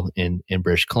fatal in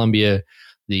British Columbia.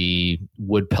 The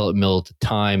wood pellet mill at the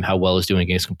time, how well it's doing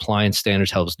against compliance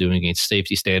standards, how it's doing against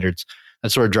safety standards.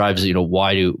 That sort of drives,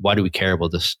 why do we care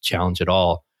about this challenge at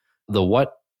all? The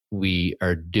what we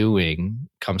are doing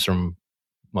comes from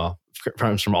well,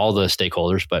 from all the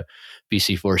stakeholders, but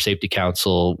BC Forest Safety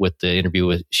Council with the interview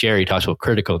with Sherry talks about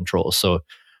critical controls. So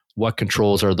what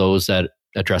controls are those that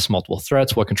address multiple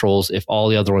threats? What controls, if all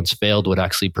the other ones failed, would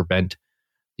actually prevent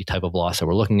the type of loss that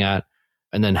we're looking at?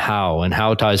 And then how? And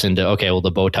how ties into, okay, well,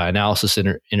 the bow tie analysis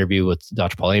interview with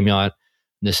Dr. Paul Amiot,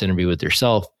 this interview with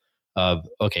yourself of,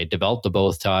 okay, develop the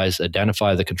bow ties,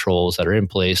 identify the controls that are in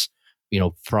place,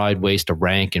 provide ways to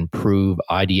rank, improve,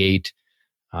 ideate,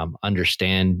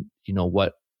 understand,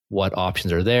 what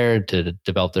options are there to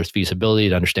develop their feasibility,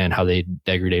 to understand how they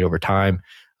degrade over time.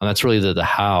 And that's really the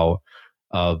how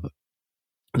of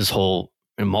this whole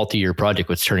multi-year project,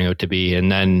 what's turning out to be. And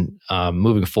then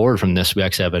moving forward from this, we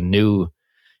actually have a new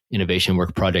innovation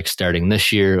work project starting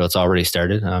this year. It's already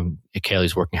started.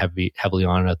 Kaylee's working heavily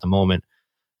on it at the moment.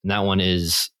 And that one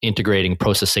is integrating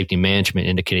process safety management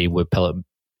into Canadian wood pellet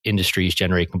industries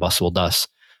generate combustible dust.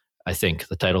 I think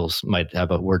the titles might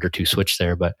have a word or two switch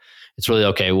there, but it's really,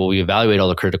 okay, well, we evaluate all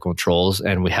the critical controls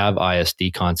and we have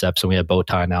ISD concepts and we have bow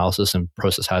tie analysis and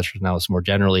process hazard analysis more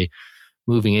generally.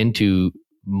 Moving into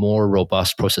more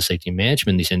robust process safety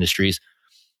management in these industries,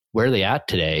 where are they at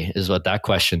today is what that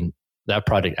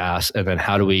project asks. And then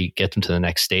how do we get them to the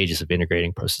next stages of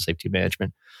integrating process safety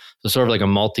management? So sort of like a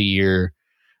multi-year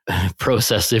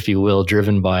process, if you will,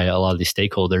 driven by a lot of these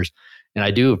stakeholders. And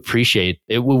I do appreciate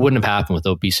it. Wouldn't have happened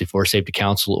without BC Forest Safety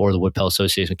Council or the Wood Pellet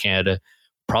Association of Canada.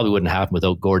 Probably wouldn't happen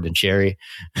without Gordon and Sherry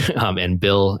and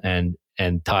Bill and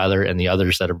Tyler and the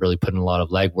others that have really put in a lot of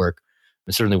legwork.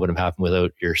 It certainly wouldn't have happened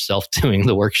without yourself doing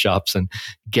the workshops and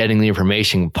getting the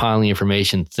information, piling the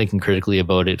information, thinking critically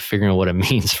about it, figuring out what it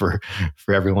means for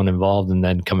everyone involved, and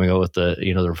then coming out with the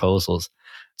proposals.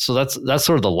 So that's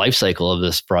sort of the life cycle of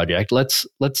this project. Let's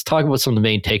talk about some of the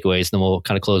main takeaways, and then we'll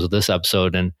kind of close with this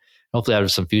episode and hopefully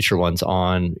have some future ones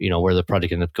on where the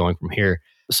project ended up going from here.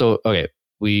 So okay,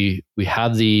 we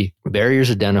have the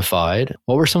barriers identified.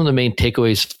 What were some of the main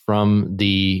takeaways from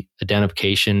the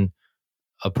identification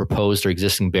of proposed or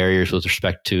existing barriers with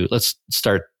respect to, let's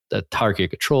start the hierarchy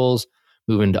of controls,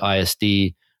 move into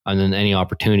ISD, and then any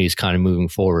opportunities kind of moving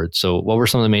forward. So what were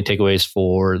some of the main takeaways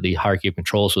for the hierarchy of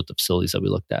controls with the facilities that we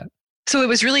looked at? So it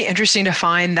was really interesting to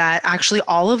find that actually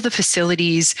all of the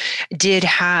facilities did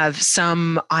have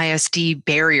some ISD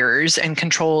barriers and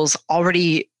controls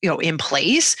already, in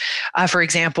place. For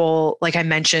example, like I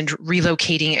mentioned,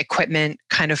 relocating equipment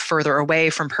kind of further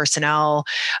away from personnel,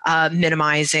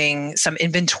 minimizing some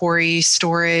inventory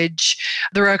storage.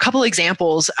 There are a couple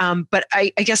examples, but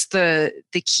I guess the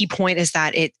key point is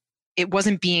that it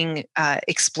wasn't being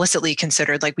explicitly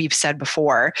considered, like we've said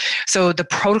before. So the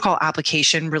protocol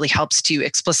application really helps to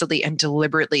explicitly and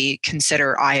deliberately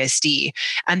consider ISD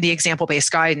and the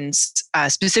example-based guidance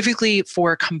specifically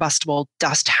for combustible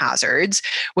dust hazards,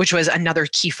 which was another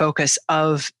key focus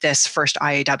of this first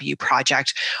IAW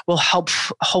project, will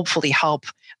hopefully help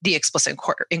the explicit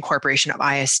incorporation of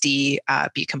ISD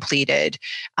be completed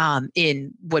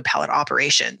in wood pellet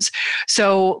operations.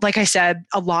 So like I said,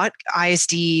 a lot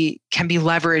ISD can be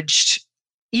leveraged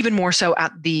even more so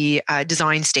at the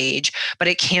design stage, but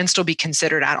it can still be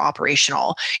considered at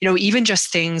operational. Even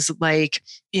just things like,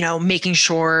 making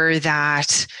sure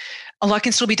that a lot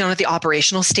can still be done at the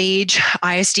operational stage.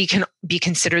 ISD can be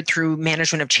considered through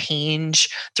management of change,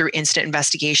 through incident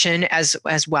investigation, as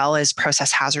well as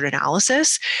process hazard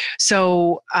analysis.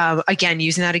 So again,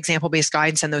 using that example-based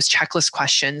guidance and those checklist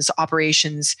questions,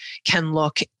 operations can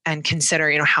look and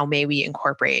consider, how may we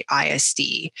incorporate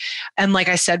ISD? And like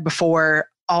I said before,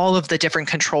 all of the different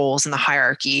controls in the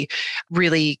hierarchy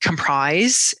really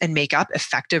comprise and make up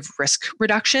effective risk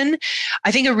reduction.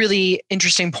 I think a really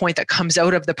interesting point that comes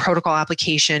out of the protocol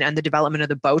application and the development of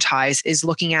the bow ties is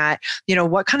looking at,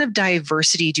 what kind of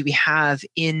diversity do we have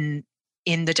in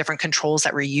the different controls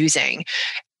that we're using.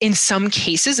 In some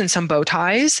cases, in some bow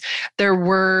ties, there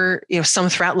were some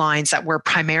threat lines that were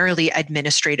primarily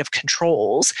administrative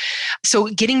controls. So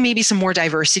getting maybe some more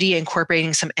diversity,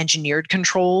 incorporating some engineered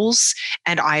controls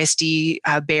and ISD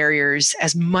barriers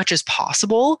as much as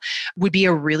possible would be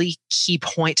a really key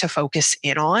point to focus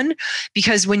in on.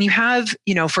 Because when you have,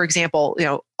 for example,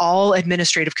 all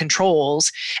administrative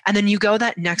controls, and then you go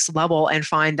that next level and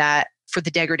find that for the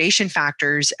degradation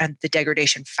factors and the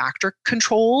degradation factor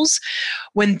controls,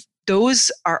 when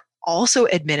those are also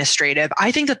administrative,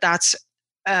 I think that that's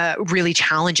really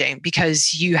challenging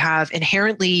because you have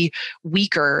inherently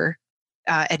weaker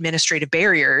administrative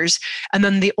barriers. And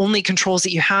then the only controls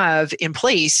that you have in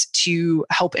place to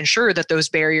help ensure that those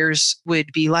barriers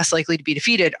would be less likely to be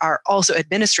defeated are also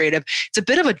administrative. It's a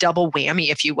bit of a double whammy,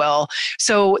 if you will.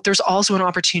 So there's also an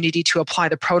opportunity to apply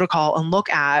the protocol and look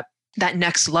at that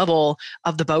next level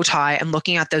of the bow tie and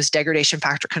looking at those degradation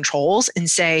factor controls and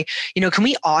say, can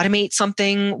we automate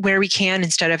something where we can,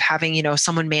 instead of having,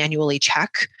 someone manually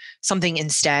check something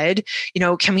instead?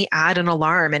 Can we add an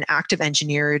alarm, an active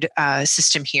engineered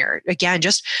system here? Again,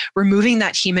 just removing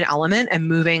that human element and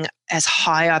moving as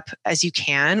high up as you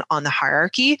can on the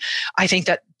hierarchy. I think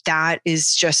that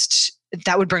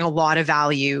would bring a lot of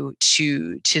value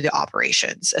to the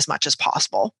operations as much as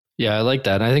possible. Yeah, I like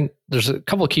that. And I think there's a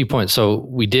couple of key points. So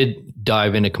we did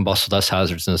dive into combustible dust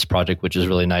hazards in this project, which is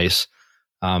really nice.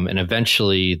 And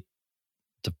eventually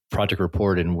the project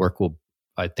report and work will,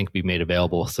 I think, be made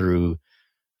available through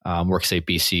WorkSafe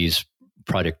BC's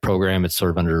project program. It's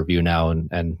sort of under review now.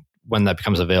 And when that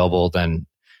becomes available, then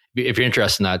if you're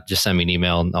interested in that, just send me an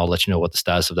email and I'll let you know what the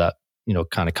status of that,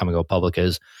 kind of coming out public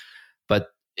is. But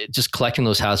just collecting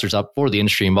those hazards up for the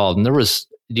industry involved. And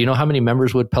do you know how many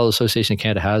members Wood Pellet Association of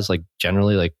Canada has? Like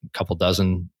generally like a couple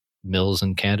dozen mills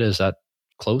in Canada. Is that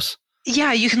close?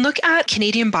 Yeah, you can look at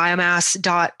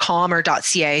canadianbiomass.com or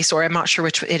 .ca. Sorry, I'm not sure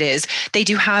which it is. They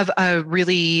do have a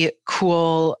really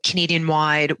cool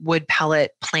Canadian-wide wood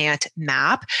pellet plant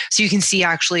map. So you can see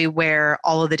actually where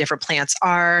all of the different plants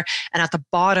are. And at the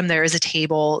bottom, there is a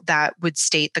table that would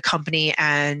state the company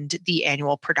and the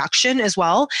annual production as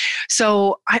well.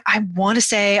 So I want to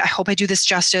say, I hope I do this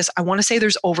justice, I want to say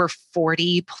there's over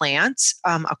 40 plants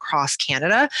across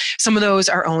Canada. Some of those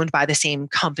are owned by the same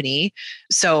company.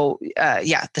 So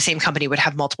the same company would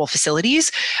have multiple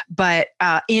facilities. But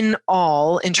in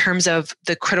all, in terms of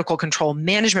the critical control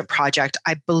management project,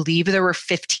 I believe there were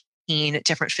 15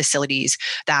 different facilities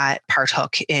that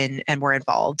partook in and were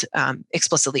involved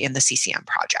explicitly in the CCM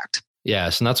project.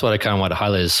 Yes, and that's what I kind of want to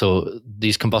highlight is, so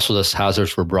these combustible dust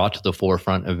hazards were brought to the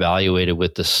forefront, evaluated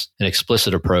with an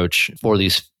explicit approach for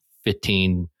these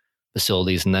 15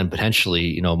 facilities, and then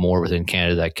potentially, more within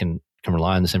Canada that can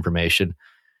rely on this information.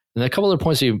 And a couple other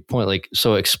points you point, like,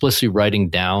 so explicitly writing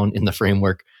down in the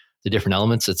framework the different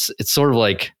elements, it's sort of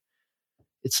like,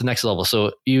 it's the next level.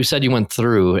 So you said you went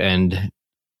through and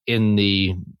in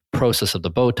the process of the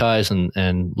bow ties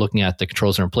and looking at the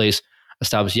controls that are in place,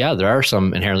 established, there are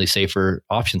some inherently safer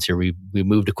options here. We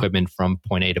moved equipment from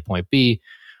point A to point B.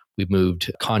 We've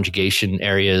moved conjugation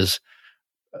areas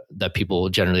that people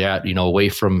generally at, away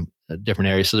from different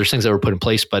areas. So there's things that were put in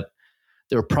place, but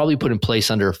they were probably put in place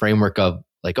under a framework of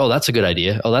like, oh, that's a good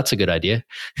idea. Oh, that's a good idea.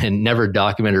 And never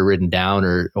documented or written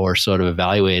down or sort of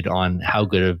evaluated on how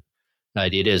good of an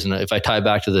idea it is. And if I tie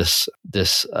back to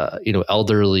this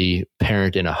elderly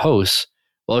parent in a house,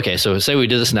 well, okay, so say we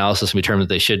did this analysis and we determined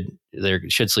that they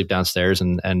should sleep downstairs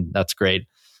and that's great.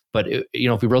 But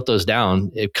if we wrote those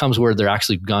down, it comes where they're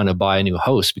actually going to buy a new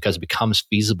house because it becomes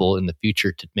feasible in the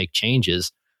future to make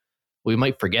changes. We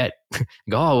might forget,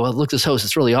 go, oh, well, look, this house,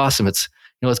 it's really awesome. It's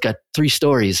got 3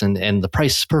 stories and the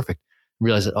price is perfect.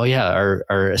 Realize that, oh yeah,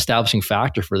 our establishing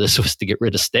factor for this was to get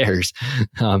rid of stairs.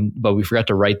 But we forgot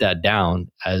to write that down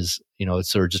as,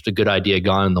 it's sort of just a good idea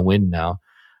gone in the wind now.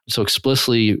 So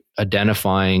explicitly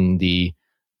identifying the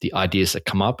ideas that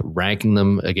come up, ranking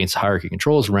them against hierarchy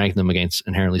controls, ranking them against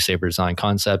inherently safer design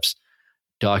concepts,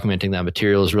 documenting that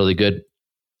material is really good.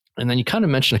 And then you kind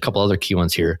of mentioned a couple other key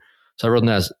ones here. So I wrote them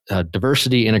as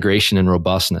diversity, integration, and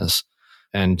robustness.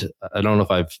 And I don't know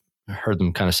if I've heard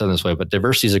them kind of said this way, but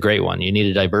diversity is a great one. You need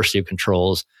a diversity of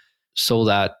controls so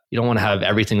that you don't want to have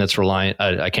everything that's reliant.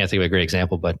 I can't think of a great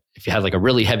example, but if you had like a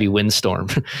really heavy windstorm,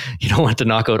 you don't want to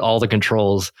knock out all the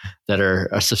controls that are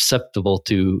susceptible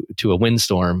to a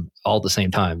windstorm all at the same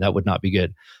time. That would not be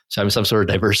good. So having some sort of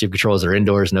diversity of controls or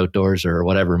indoors and outdoors or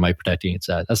whatever might protect against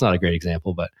that. That's not a great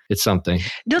example, but it's something.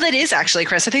 No, that is actually,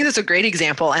 Chris. I think that's a great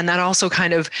example. And that also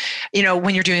kind of,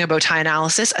 when you're doing a bow tie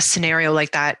analysis, a scenario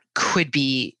like that could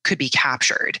be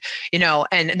captured,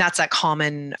 and that's that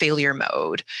common failure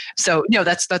mode. So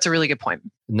that's a really good point.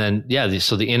 And then,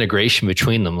 so the integration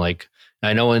between them, like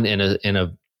I know in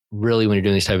a really, when you're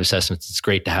doing these type of assessments, it's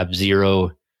great to have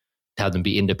to have them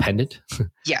be independent.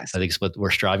 Yes. I think it's what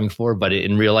we're striving for, but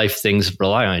in real life, things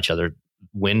rely on each other.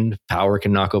 Wind power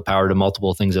can knock out power to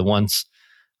multiple things at once.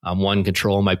 One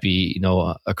control might be,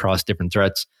 across different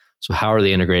threats. So how are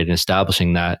they integrated in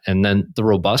establishing that? And then the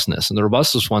robustness, and the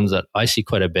robustness ones that I see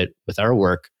quite a bit with our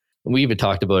work. And we even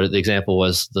talked about it. The example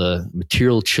was the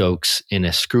material chokes in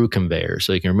a screw conveyor.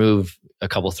 So you can remove a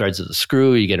couple threads of the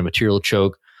screw, you get a material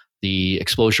choke. The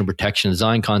explosion protection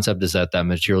design concept is that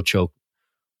material choke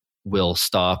will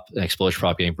stop an explosion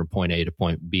propagating from point A to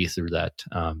point B through that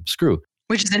screw.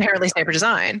 Which is inherently safer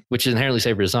design.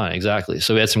 Exactly.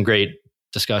 So we had some great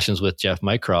discussions with Jeff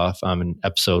Mycroft in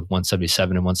episode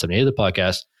 177 and 178 of the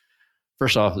podcast.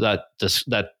 First off,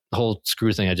 that whole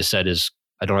screw thing I just said is,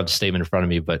 I don't have the statement in front of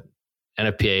me, but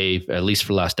NFPA, at least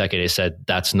for the last decade, has said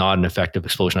that's not an effective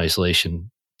explosion isolation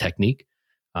technique.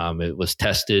 It was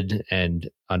tested and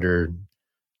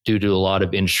due to a lot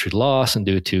of industry loss and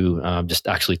due to just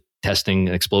actually testing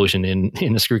an explosion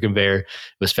in a screw conveyor, it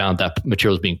was found that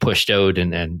material was being pushed out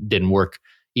and didn't work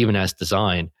even as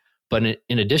designed. But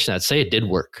in addition, I'd say it did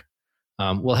work.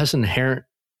 Well, it has an inherent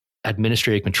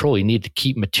administrative control. You need to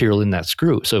keep material in that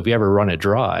screw. So if you ever run it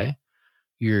dry,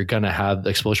 you're going to have the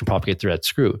explosion propagate through that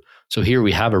screw. So here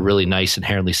we have a really nice,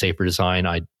 inherently safer design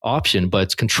option, but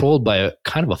it's controlled by a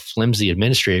kind of a flimsy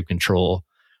administrative control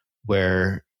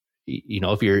where,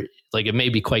 if you're like, it may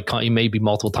be it may be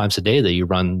multiple times a day that you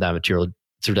run that material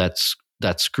through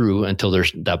that screw until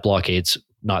that blockade's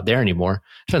not there anymore.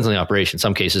 Depends on the operation. In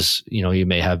some cases, you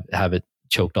may have it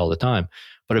choked all the time.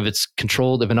 But if it's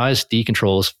controlled, if an ISD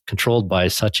control is controlled by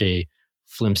such a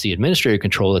flimsy administrative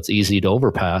control that's easy to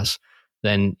overpass,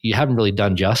 then you haven't really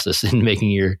done justice in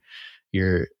making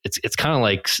your it's kind of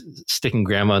like sticking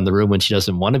grandma in the room when she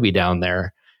doesn't want to be down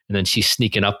there, and then she's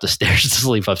sneaking up the stairs to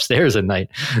sleep upstairs at night.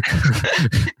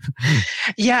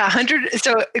 Yeah, 100.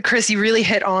 So Chris, you really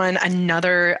hit on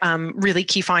another really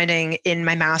key finding in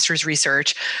my master's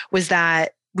research was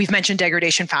that we've mentioned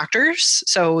degradation factors.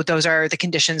 So those are the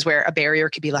conditions where a barrier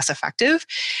could be less effective.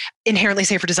 Inherently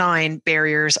safer design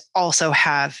barriers also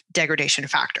have degradation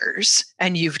factors.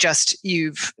 And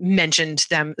you've mentioned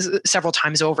them several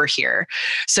times over here.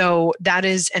 So that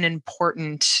is an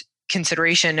important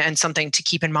consideration and something to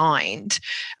keep in mind.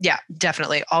 Yeah,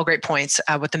 definitely. All great points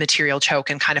with the material choke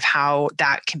and kind of how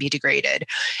that can be degraded.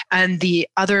 And the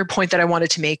other point that I wanted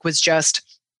to make was just,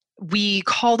 we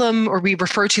call them, or we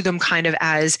refer to them kind of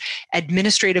as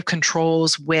administrative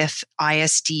controls with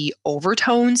ISD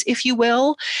overtones, if you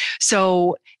will.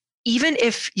 So even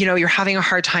if, you're having a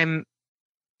hard time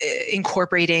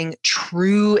incorporating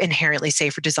true inherently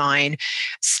safer design,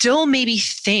 still maybe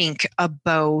think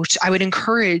about, I would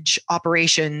encourage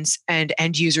operations and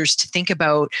end users to think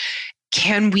about,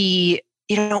 can we,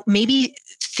 maybe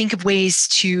think of ways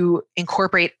to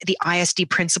incorporate the ISD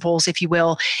principles, if you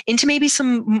will, into maybe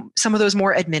some of those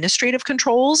more administrative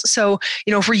controls. So,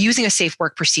 if we're using a safe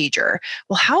work procedure,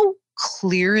 well, how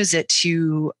clear is it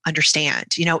to understand?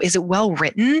 Is it well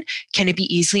written? Can it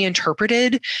be easily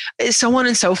interpreted? So on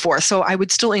and so forth. So I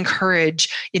would still encourage,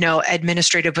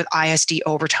 administrative with ISD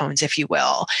overtones, if you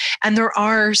will. And there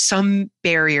are some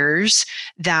barriers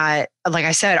that, like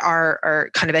I said,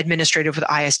 are kind of administrative with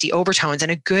ISD overtones.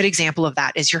 And a good example of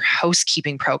that is your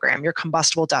housekeeping program, your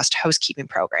combustible dust housekeeping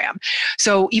program.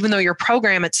 So even though your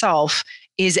program itself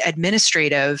is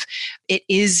administrative, it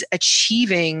is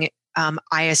achieving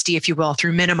ISD, if you will,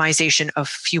 through minimization of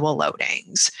fuel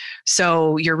loadings.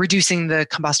 So you're reducing the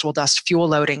combustible dust fuel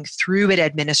loading through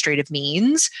administrative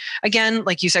means. Again,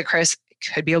 like you said, Chris,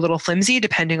 it could be a little flimsy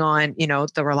depending on,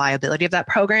 the reliability of that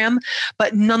program.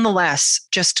 But nonetheless,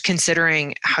 just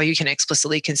considering how you can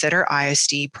explicitly consider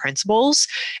ISD principles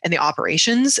and the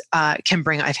operations can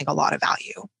bring, I think, a lot of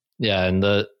value. Yeah, and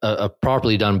a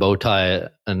properly done bow tie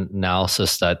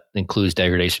analysis that includes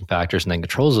degradation factors and then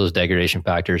controls those degradation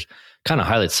factors kind of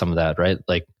highlights some of that, right?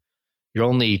 Like, you're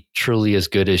only truly as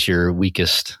good as your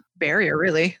weakest barrier,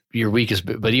 really. Your weakest,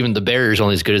 but even the barrier is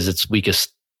only as good as its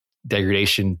weakest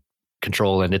degradation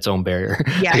control and its own barrier.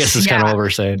 Yes, I guess that's kind of what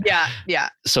we're saying. Yeah.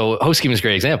 So housekeeping is a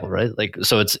great example, right? Like,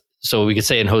 so we could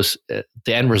say the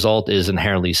end result is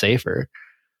inherently safer,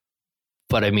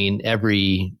 but I mean,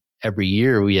 every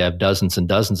year we have dozens and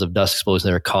dozens of dust explosions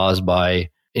that are caused by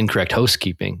incorrect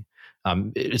housekeeping.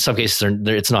 In some cases,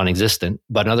 it's non-existent,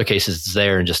 but in other cases, it's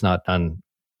there and just not done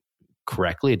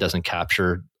correctly. It doesn't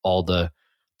capture all the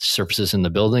surfaces in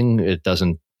the building. It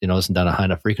doesn't, isn't done at a high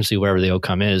enough frequency, wherever the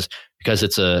outcome is, because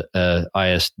it's a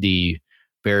ISD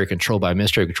barrier controlled by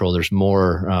administrative control. There's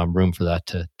more room for that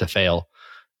to fail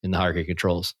in the hierarchy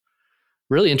controls.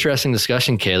 Really interesting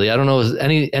discussion, Kaylee. I don't know,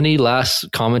 any last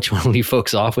comments you want to leave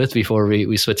folks off with before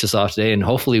we switch this off today? And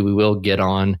hopefully we will get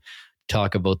on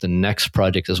talk about the next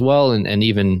project as well, and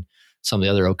even some of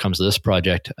the other outcomes of this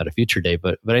project at a future date.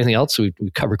 But anything else? We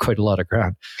covered quite a lot of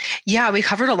ground. Yeah, we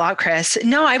covered a lot, Chris.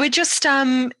 No, I would just,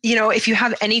 if you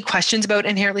have any questions about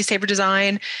inherently safer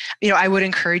design, I would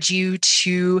encourage you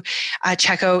to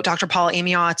check out Dr. Paul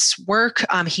Amiot's work.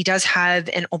 He does have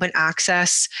an open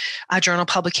access journal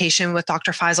publication with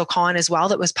Dr. Faisal Khan as well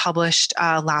that was published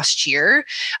last year.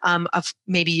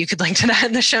 Maybe you could link to that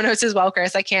in the show notes as well,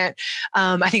 Chris. I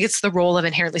think it's the role of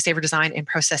inherently safer design in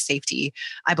process safety,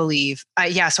 I believe.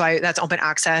 believe. That's open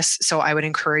access. So I would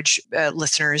encourage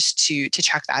listeners to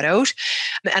check that out.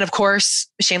 And of course,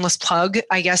 shameless plug,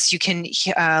 I guess you can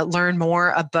learn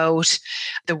more about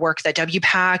the work that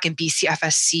WPAC and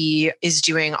BCFSC is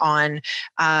doing on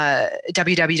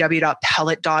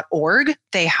www.pellet.org.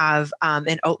 They have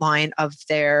an outline of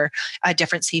their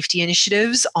different safety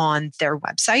initiatives on their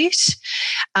website.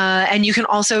 And you can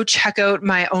also check out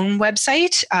my own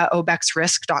website,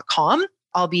 obexrisk.com.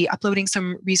 I'll be uploading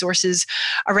some resources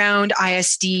around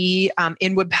ISD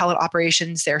in wood pellet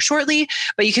operations there shortly,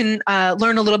 but you can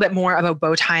learn a little bit more about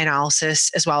bow tie analysis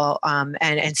as well,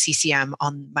 and CCM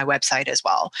on my website as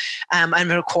well. And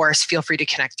of course, feel free to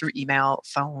connect through email,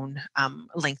 phone,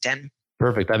 LinkedIn.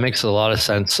 Perfect. That makes a lot of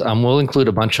sense. We'll include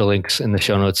a bunch of links in the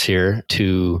show notes here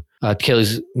to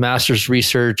Kaylee's master's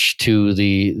research, to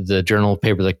the journal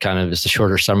paper that kind of is the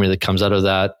shorter summary that comes out of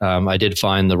that. I did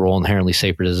find the role Inherently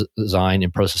Safer Design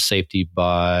in Process Safety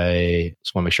by,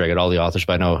 just want to make sure I get all the authors,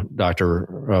 but I know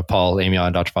Dr. Paul Amiot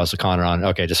and Dr. Faz O'Connor on.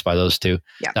 Okay, just by those two.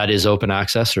 Yeah. That is open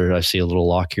access, or I see a little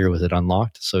lock here with it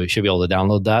unlocked. So you should be able to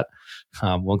download that.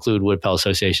 We'll include Wood Pellet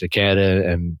Association of Canada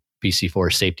and BC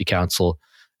Forest Safety Council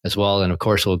as well. And of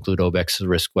course, we'll include OBEX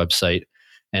Risk website.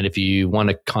 And if you want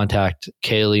to contact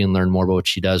Kaylee and learn more about what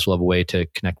she does, we'll have a way to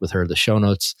connect with her in the show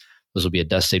notes. Those will be at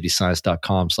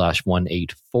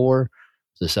desksafetyscience.com/184 for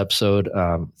this episode.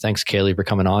 Thanks, Kaylee, for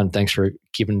coming on. Thanks for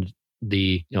keeping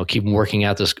working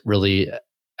at this really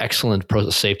excellent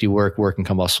process safety work in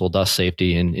combustible dust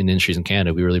safety in industries in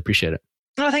Canada. We really appreciate it.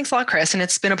 Oh, thanks a lot, Chris. And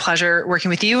it's been a pleasure working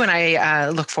with you. And I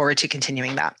look forward to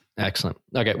continuing that. Excellent.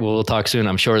 Okay. Well, we'll talk soon.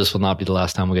 I'm sure this will not be the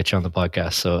last time we'll get you on the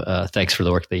podcast. So thanks for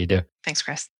the work that you do. Thanks,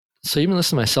 Chris. So you've been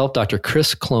listening to myself, Dr.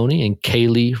 Chris Cloney, and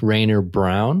Kaylee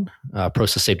Rayner-Brown,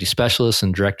 process safety specialist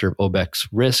and director of OBEX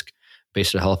Risk,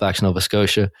 based at Halifax, Nova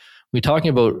Scotia. We're talking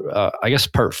about,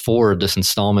 part 4 of this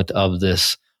installment of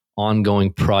this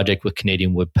ongoing project with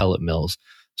Canadian wood pellet mills.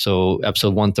 So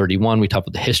episode 131, we talked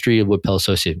about the history of Wood Pellet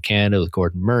Association of Canada with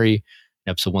Gordon Murray.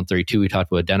 In episode 132, we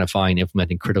talked about identifying and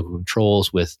implementing critical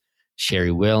controls with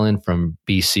Sherry Whalen from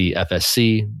BC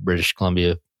FSC, British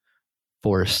Columbia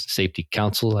Forest Safety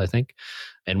Council, I think.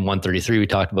 And 133, we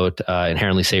talked about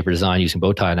inherently safer design using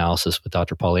bow tie analysis with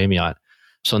Dr. Paul Amiot.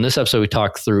 So in this episode, we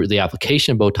talked through the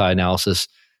application of bow tie analysis,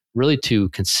 really to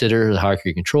consider the hierarchy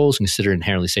of controls, consider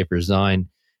inherently safer design,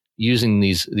 using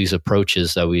these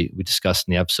approaches that we discussed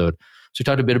in the episode. So we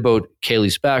talked a bit about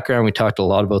Kaylee's background. We talked a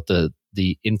lot about the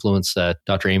influence that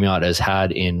Dr. Amiot has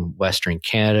had in Western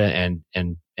Canada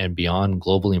and beyond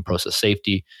globally in process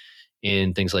safety,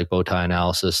 in things like bow tie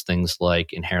analysis, things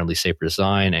like inherently safer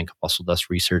design and combustible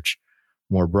dust research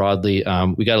more broadly.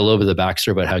 We got a little bit of the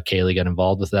backstory about how Kaylee got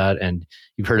involved with that. And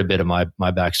you've heard a bit of my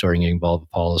backstory and getting involved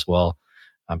with Paul as well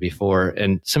before.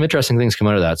 And some interesting things come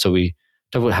out of that. So we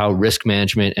talk about how risk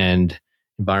management and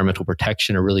environmental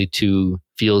protection are really two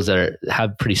fields that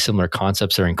have pretty similar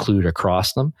concepts that are included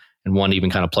across them. And one even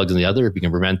kind of plugs in the other. If you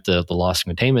can prevent the loss of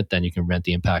containment, then you can prevent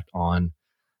the impact on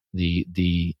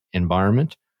the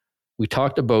environment. We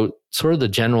talked about sort of the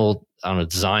general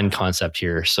design concept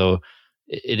here. So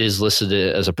it is listed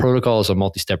as a protocol, as a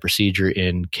multi-step procedure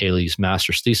in Kaylee's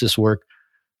master's thesis work.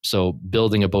 So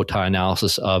building a bow tie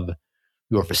analysis of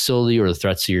your facility or the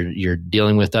threats you're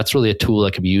dealing with, that's really a tool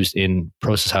that can be used in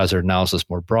process hazard analysis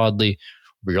more broadly,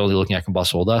 where you're only looking at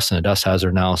combustible dust and a dust hazard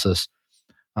analysis.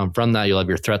 From that, you'll have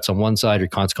your threats on one side, your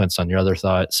consequences on your other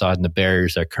side, and the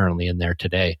barriers that are currently in there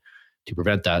today to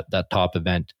prevent that top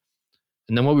event.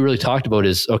 And then what we really talked about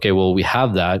is, okay, well, we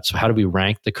have that. So how do we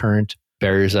rank the current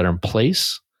barriers that are in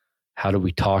place? How do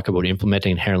we talk about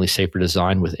implementing inherently safer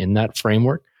design within that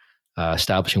framework?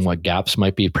 Establishing what gaps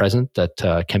might be present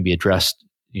that can be addressed,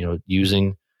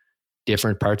 using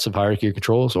different parts of hierarchy of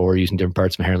controls or using different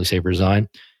parts of inherently safer design.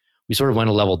 We sort of went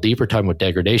a level deeper, talking about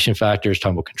degradation factors,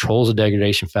 talking about controls of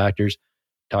degradation factors,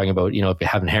 talking about, if you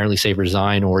have inherently safer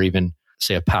design or even,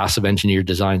 say, a passive engineered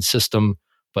design system,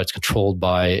 but it's controlled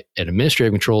by an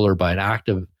administrative controller, by an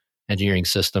active engineering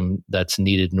system that's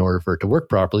needed in order for it to work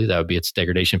properly. That would be its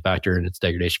degradation factor and its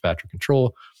degradation factor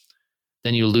control.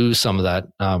 Then you lose some of that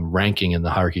ranking in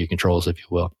the hierarchy of controls, if you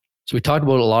will. So we talked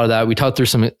about a lot of that. We talked through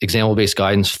some example-based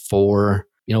guidance for,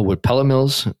 wood pellet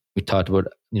mills. We talked about,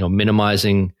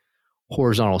 minimizing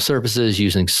horizontal surfaces,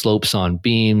 using slopes on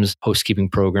beams, housekeeping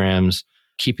programs,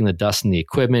 keeping the dust in the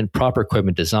equipment, proper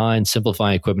equipment design,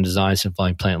 simplifying equipment design,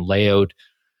 simplifying plant layout,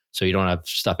 so you don't have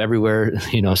stuff everywhere, so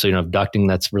you don't have ducting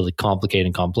that's really complicated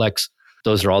and complex.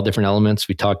 Those are all different elements.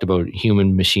 We talked about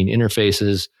human-machine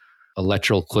interfaces,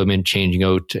 electrical equipment, changing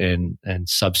out and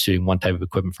substituting one type of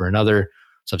equipment for another,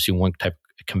 substituting one type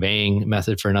of conveying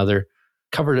method for another.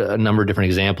 covered a number of different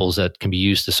examples that can be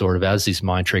used to sort of as these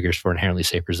mind triggers for inherently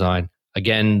safer design.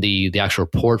 Again, the actual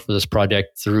report for this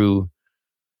project through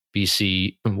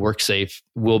BC WorkSafe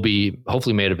will be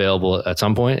hopefully made available at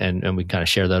some point, and we can kind of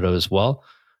share that out as well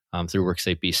through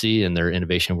WorkSafe BC and their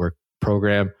innovation work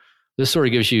program. This sort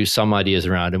of gives you some ideas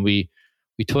around, and we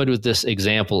toyed with this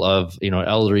example of an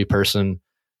elderly person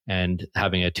and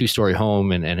having a 2-story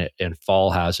home and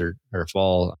fall hazard or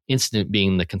fall incident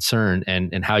being the concern,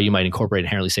 and how you might incorporate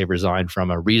inherently safer design from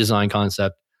a redesign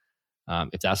concept.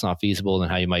 If that's not feasible, then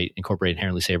how you might incorporate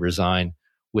inherently safer design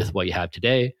with what you have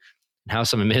today, and how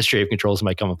some administrative controls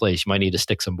might come in place. You might need to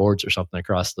stick some boards or something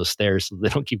across those stairs so they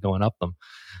don't keep going up them.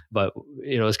 But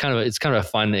it's kind of a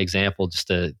fun example just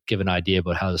to give an idea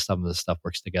about how some of this stuff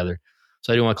works together.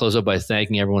 So I do want to close up by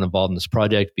thanking everyone involved in this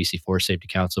project: BC Forest Safety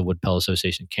Council, Wood Pellet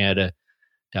Association of Canada,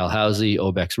 Dalhousie,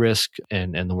 Obex Risk,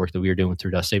 and the work that we are doing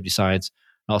through Dust Safety Science.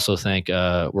 And also thank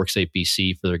WorkSafe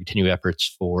BC for their continued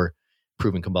efforts for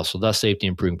improving combustible dust safety,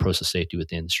 improving process safety with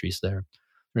the industries there.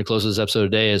 We're going to close this episode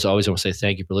today. As always, I want to say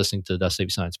thank you for listening to the Dust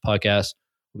Safety Science podcast.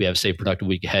 We have a safe, productive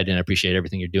week ahead, and I appreciate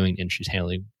everything you're doing. The industry's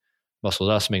handling combustible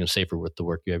dust, making them safer with the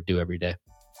work you do every day.